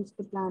change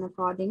the plan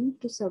according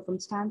to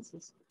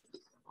circumstances,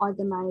 or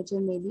the manager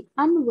may be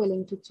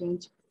unwilling to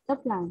change the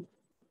plan.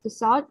 This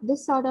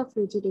sort of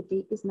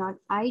rigidity is not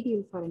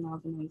ideal for an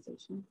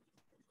organization.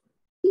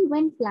 See,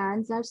 when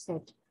plans are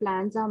set,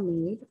 plans are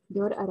made,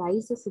 there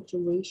arises a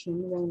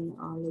situation when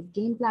like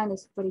game plan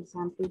is, for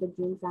example, the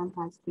game plan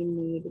has been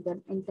made,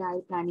 the entire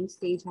planning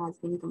stage has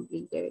been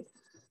completed.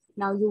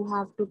 Now you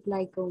have took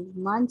like a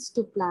months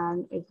to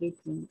plan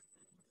everything.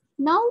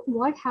 Now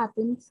what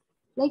happens?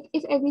 Like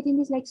if everything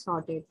is like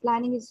sorted,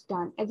 planning is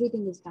done,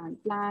 everything is done,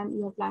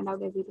 you have planned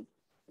out everything.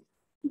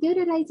 There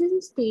arises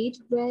a stage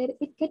where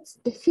it gets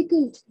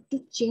difficult to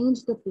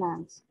change the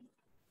plans.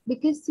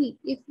 Because see,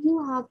 if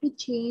you have to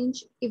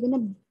change even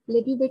a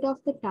little bit of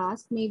the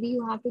task, maybe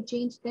you have to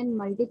change then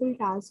multiple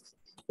tasks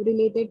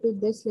related to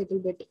this little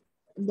bit,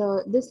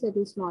 this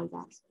little small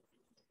task.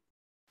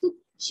 So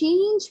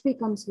change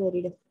becomes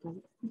very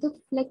difficult. The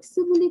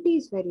flexibility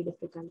is very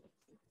difficult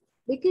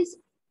because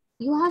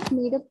you have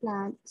made a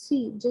plan.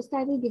 See, just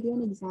I will give you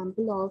an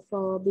example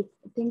of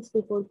things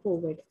before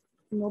COVID.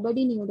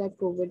 Nobody knew that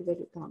COVID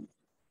will come.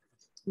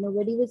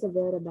 Nobody was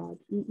aware about.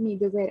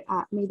 Neither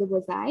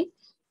was I,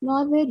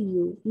 nor were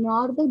you,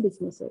 nor the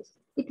businesses.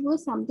 It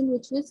was something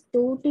which was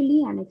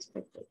totally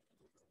unexpected.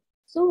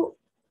 So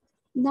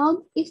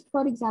now, if,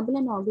 for example,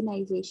 an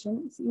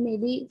organization,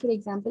 maybe, for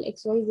example,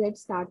 XYZ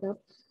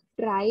startup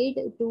tried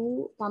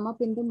to come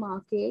up in the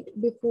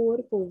market before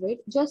COVID,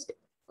 just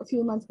a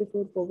few months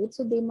before COVID,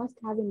 so they must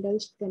have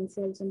indulged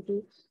themselves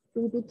into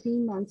 2 to 3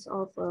 months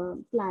of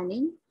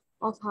planning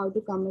of how to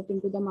come up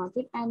into the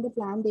market, and the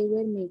plan they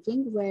were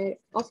making were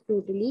of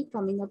totally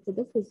coming up with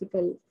a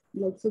physical,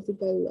 like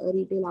physical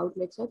retail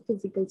outlets or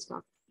physical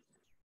stuff.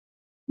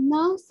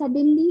 Now,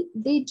 suddenly,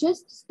 they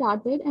just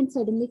started and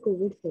suddenly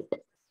COVID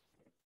hit.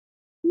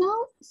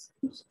 Now,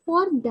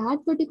 for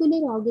that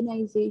particular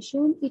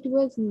organization, it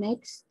was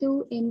next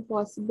to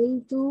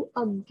impossible to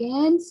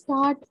again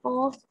start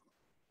off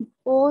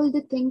all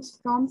the things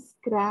from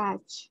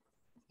scratch.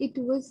 It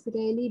was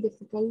really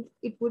difficult.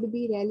 It would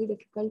be really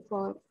difficult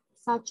for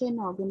such an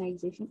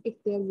organization if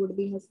there would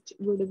be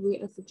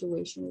a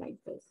situation like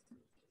this.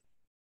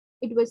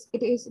 It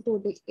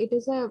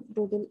is a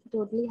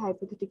totally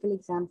hypothetical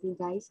example,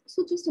 guys.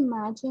 So just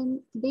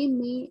imagine they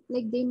may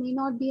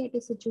not be at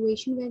a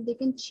situation where they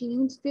can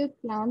change their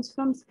plans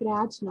from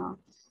scratch now.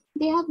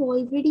 They have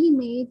already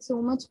made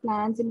so much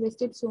plans,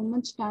 invested so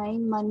much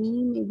time,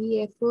 money,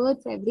 maybe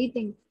efforts,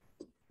 everything.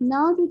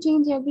 Now to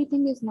change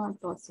everything is not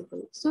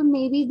possible. So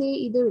maybe they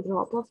either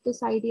drop off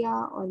this idea,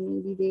 or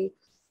maybe they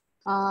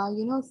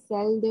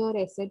sell their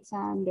assets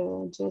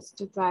and just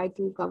to try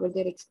to cover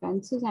their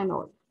expenses and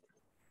all,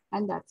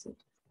 and that's it.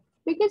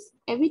 Because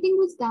everything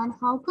was done,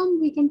 how come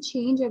we can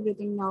change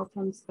everything now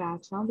from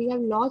scratch? Now we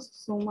have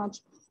lost so much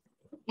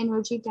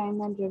energy,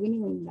 time, and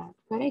revenue in that,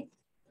 correct?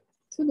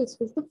 So this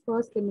was the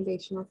first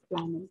limitation of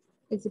planning.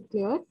 Is it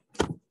clear?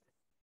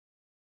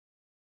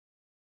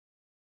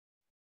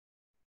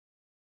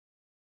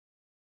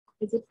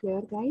 Is it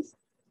clear, guys?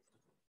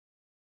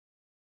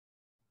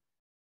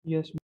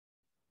 Yes.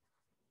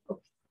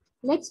 Okay.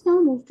 Let's now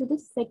move to the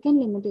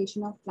second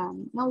limitation of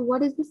planning. Now,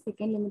 what is the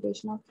second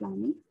limitation of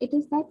planning? It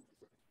is that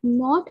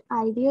not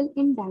ideal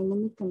in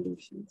dynamic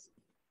conditions.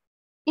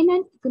 In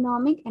an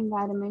economic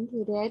environment,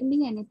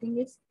 rarely anything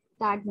is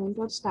stagnant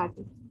or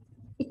static.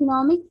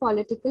 Economic,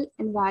 political,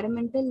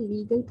 environmental,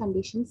 legal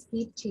conditions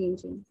keep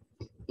changing.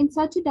 In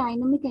such a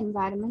dynamic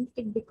environment,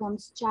 it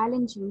becomes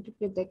challenging to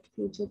predict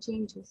future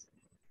changes.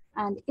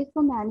 And if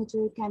a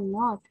manager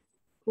cannot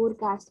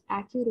forecast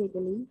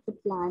accurately, the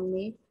plan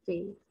may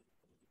fail.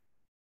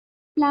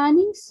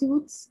 Planning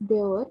suits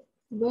there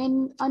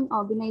when an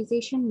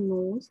organization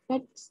knows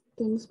that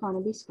things gonna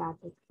be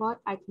static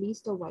for at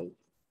least a while.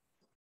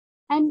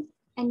 An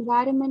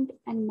environment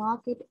and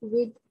market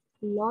with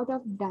lot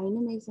of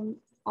dynamism,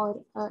 or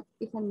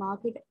if a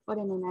market or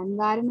an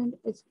environment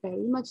is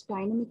very much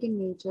dynamic in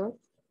nature,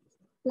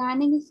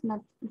 planning is not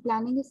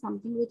planning is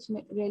something which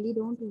really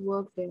don't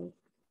work there.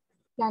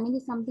 Planning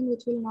is something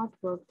which will not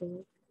work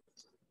there.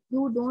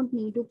 You don't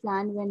need to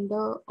plan when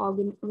the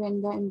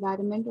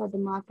environment or the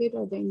market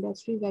or the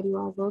industry where you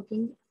are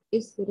working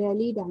is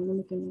really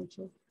dynamic in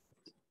nature.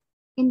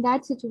 In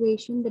that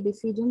situation, the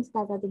decisions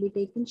that are to be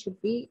taken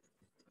should be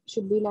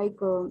like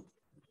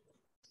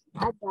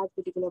at that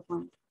particular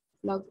point.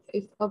 Like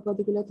if a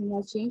particular thing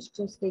has changed,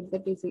 just take the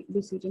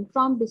decision.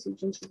 From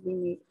decision should be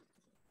made.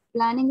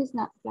 Planning is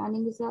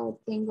a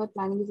thing, or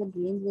planning is a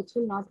game which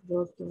will not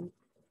work there.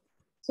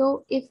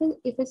 So if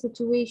a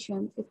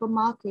situation, if a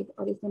market,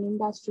 or if an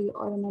industry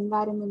or an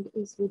environment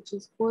is which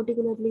is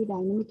particularly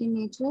dynamic in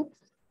nature,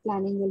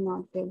 planning will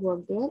not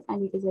work there,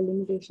 and it is a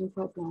limitation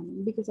for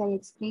planning. Because I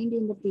explained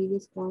in the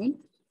previous point,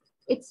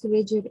 it's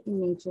rigid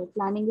in nature.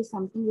 Planning is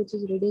something which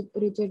is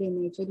rigid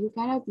in nature. You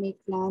cannot make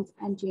plans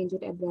and change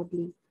it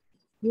abruptly.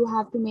 You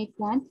have to make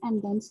plans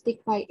and then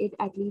stick by it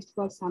at least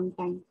for some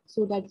time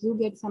so that you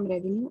get some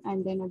revenue,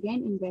 and then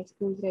again invest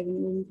those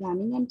revenue in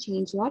planning and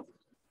change your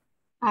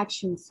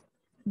actions.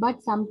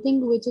 But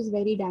something which is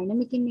very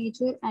dynamic in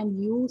nature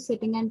and you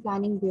sitting and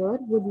planning there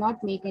would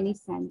not make any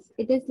sense.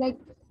 It is like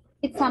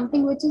it's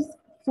something which is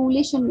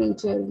foolish in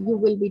nature you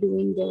will be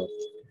doing there.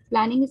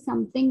 Planning is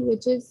something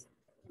which is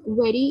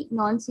very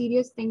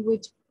non-serious thing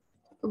which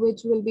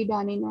will be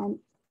done in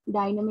a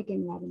dynamic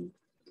environment.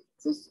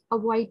 So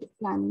avoid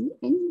planning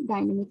in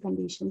dynamic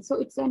conditions. So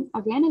it's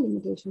again a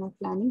limitation of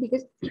planning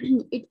because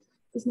it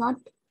is not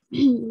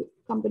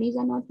companies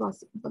are not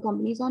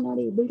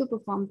able to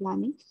perform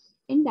planning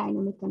in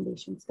dynamic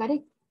conditions.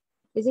 Correct?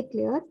 Is it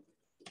clear?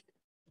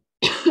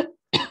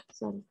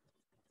 Sorry.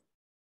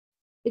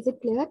 Is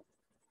it clear?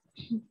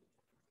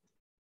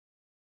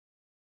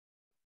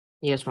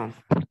 Yes, ma'am.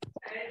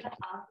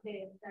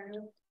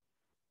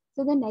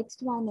 So the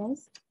next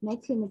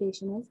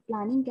limitation is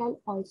planning can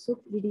also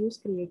reduce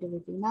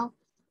creativity. Now,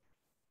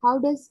 how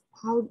this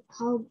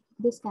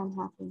can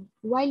happen?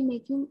 While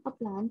making a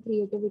plan,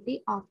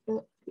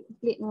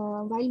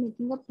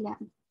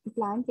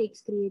 plan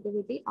takes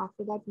creativity.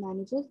 After that,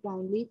 managers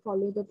blindly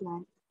follow the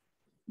plan.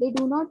 They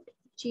do not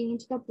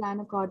change the plan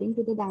according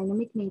to the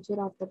dynamic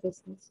nature of the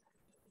business.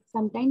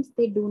 Sometimes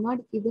they do not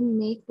even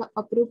make the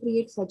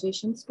appropriate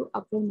suggestions to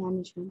upper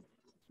management.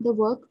 The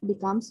work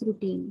becomes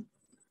routine.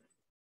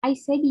 I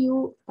said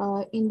you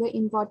in the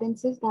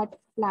importances that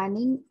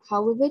planning,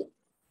 however,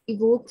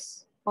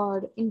 evokes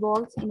or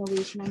involves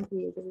innovation and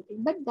creativity,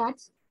 but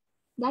that's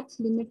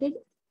limited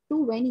to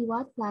when you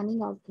are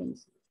planning out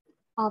things.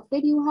 After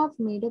you have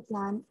made a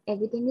plan,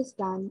 everything is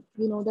done,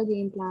 you know the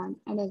game plan,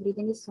 and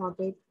everything is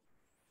sorted.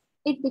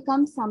 It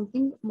becomes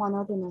something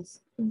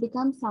monotonous. It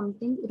becomes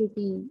something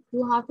routine.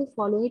 You have to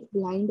follow it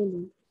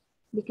blindly.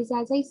 Because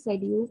as I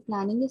said,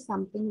 planning is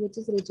something which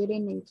is rigid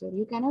in nature.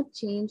 You cannot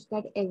change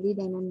that every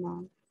then and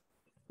now.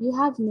 You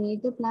have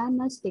made the plan,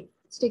 now stick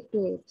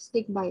to it,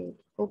 stick by it.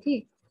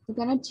 Okay. You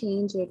cannot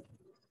change it.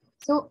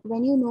 So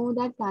when you know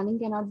that planning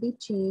cannot be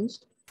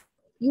changed,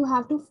 you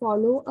have to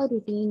follow a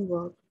routine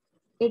work.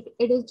 It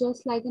is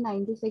just like a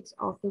 9 to 6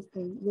 office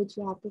thing which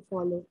you have to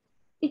follow.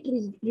 It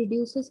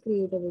reduces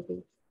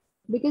creativity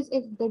because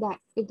if the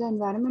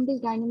environment is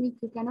dynamic,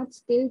 you cannot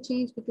still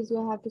change because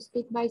you have to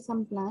stick by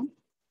some plan.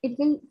 It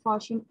will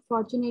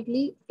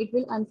unfortunately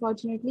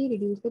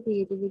reduce the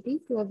creativity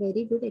to a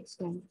very good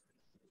extent.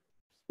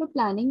 So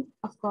planning,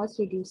 of course,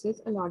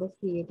 reduces a lot of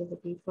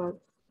creativity for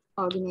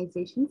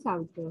organizations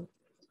out there.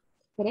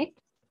 Correct?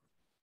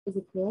 Is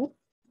it clear?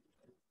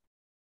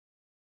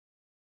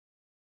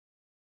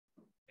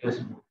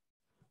 Yes.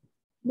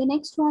 The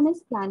next one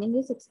is planning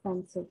is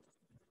expensive.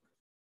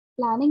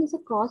 Planning is a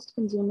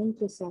cost-consuming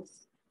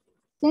process.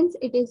 Since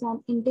it is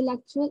an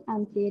intellectual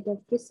and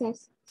creative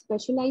process,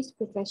 specialized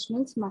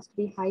professionals must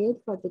be hired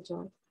for the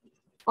job.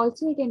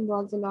 Also, it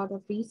involves a lot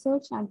of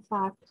research and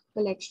fact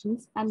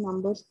collections and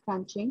numbers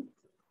crunching.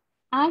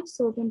 At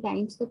certain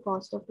times, the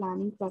cost of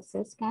planning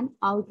process can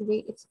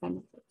outweigh its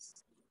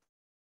benefits.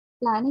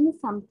 Planning is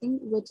something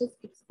which is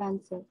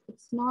expensive.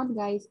 It's not,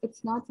 guys,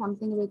 it's not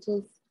something which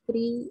is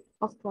free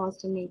of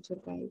cost in nature,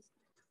 guys.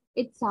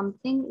 It's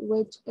something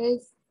which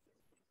is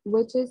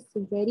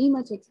very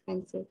much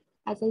expensive.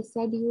 As I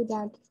said you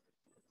that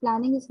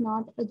planning is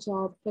not a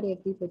job for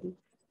everybody.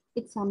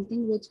 It is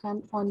something which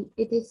can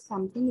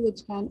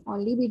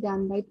only be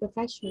done by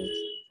professionals,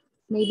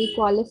 maybe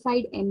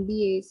qualified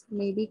MBAs,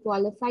 maybe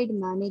qualified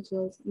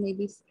managers,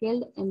 maybe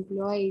skilled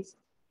employees,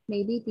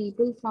 maybe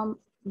people from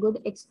good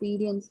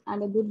experience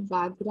and a good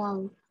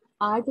background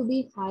are to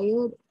be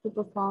hired to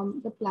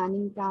perform the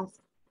planning task.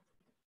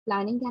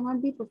 Planning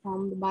cannot be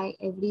performed by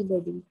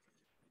everybody.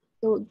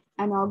 So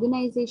an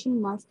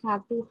organization must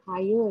have to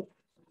hire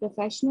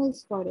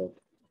professionals for it.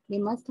 They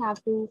must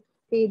have to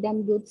pay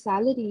them good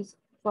salaries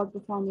for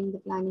performing the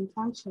planning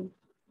function.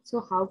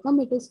 So how come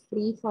it is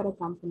free for a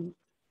company?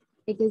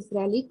 It is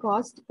really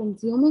cost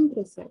consuming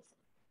process.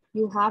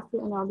 An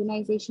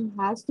organization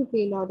has to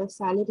pay a lot of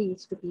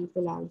salaries to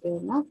people out there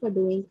now for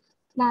doing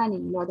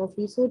planning. A lot of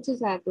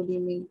researches have to be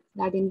made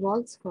that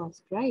involves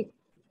cost, right?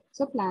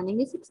 So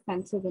planning is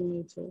expensive in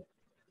nature.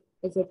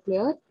 Is it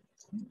clear?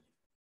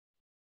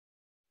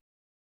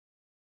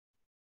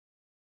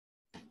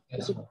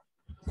 Yes.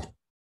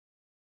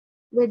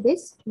 With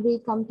this, we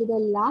come to the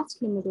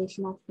last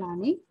limitation of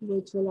planning,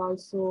 which will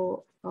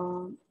also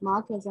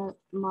mark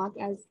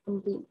as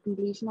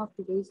completion of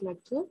today's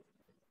lecture,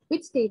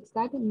 which states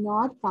that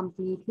not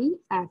completely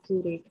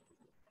accurate.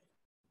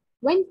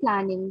 When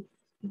planning,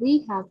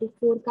 we have to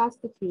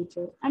forecast the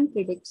future and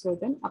predict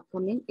certain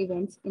upcoming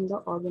events in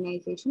the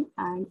organization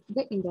and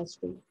the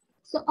industry.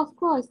 So, of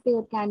course,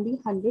 there can be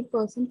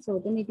 100%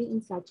 certainty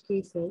in such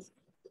cases.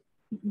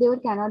 There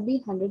cannot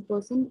be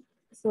 100%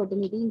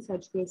 certainty in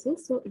such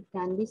cases. So, it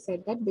can be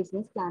said that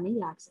business planning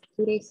lacks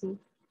accuracy.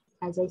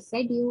 As I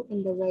said you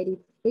in the very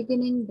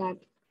beginning, that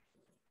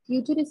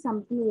future is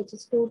something which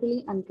is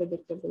totally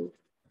unpredictable.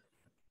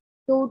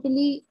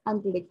 Totally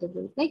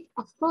unpredictable. Like,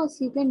 of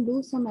course, you can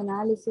do some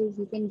analysis,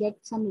 you can get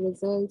some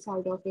results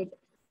out of it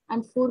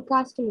and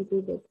forecast a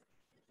little bit.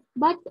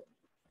 But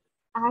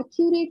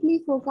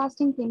accurately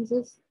forecasting things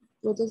is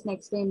which is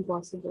next to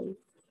impossible.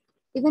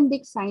 Even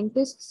big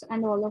scientists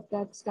and all of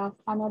that stuff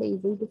are not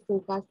able to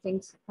forecast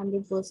things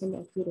 100%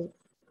 accurate.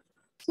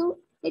 So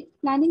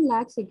planning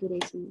lacks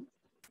accuracy.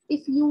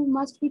 If you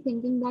must be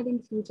thinking that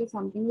in future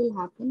something will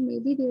happen,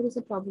 maybe there is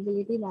a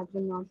probability that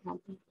will not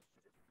happen.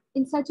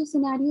 In such a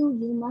scenario,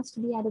 you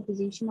must be at a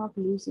position of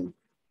losing,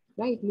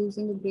 right?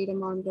 Losing a great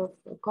amount of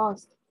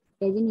cost,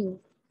 revenue,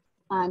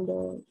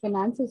 and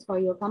finances for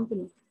your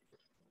company.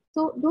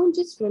 So don't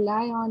just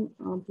rely on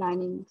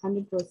planning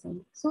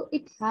 100%. So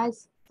it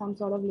has some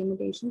sort of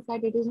limitations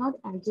that it is not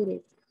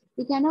accurate.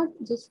 You cannot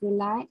just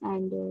rely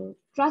and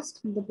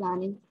trust the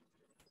planning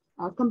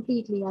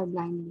completely or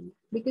blindly,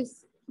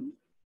 because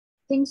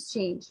things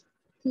change.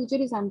 Future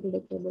is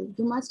unpredictable.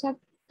 You must have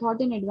thought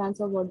in advance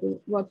of what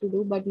to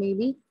do, but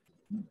maybe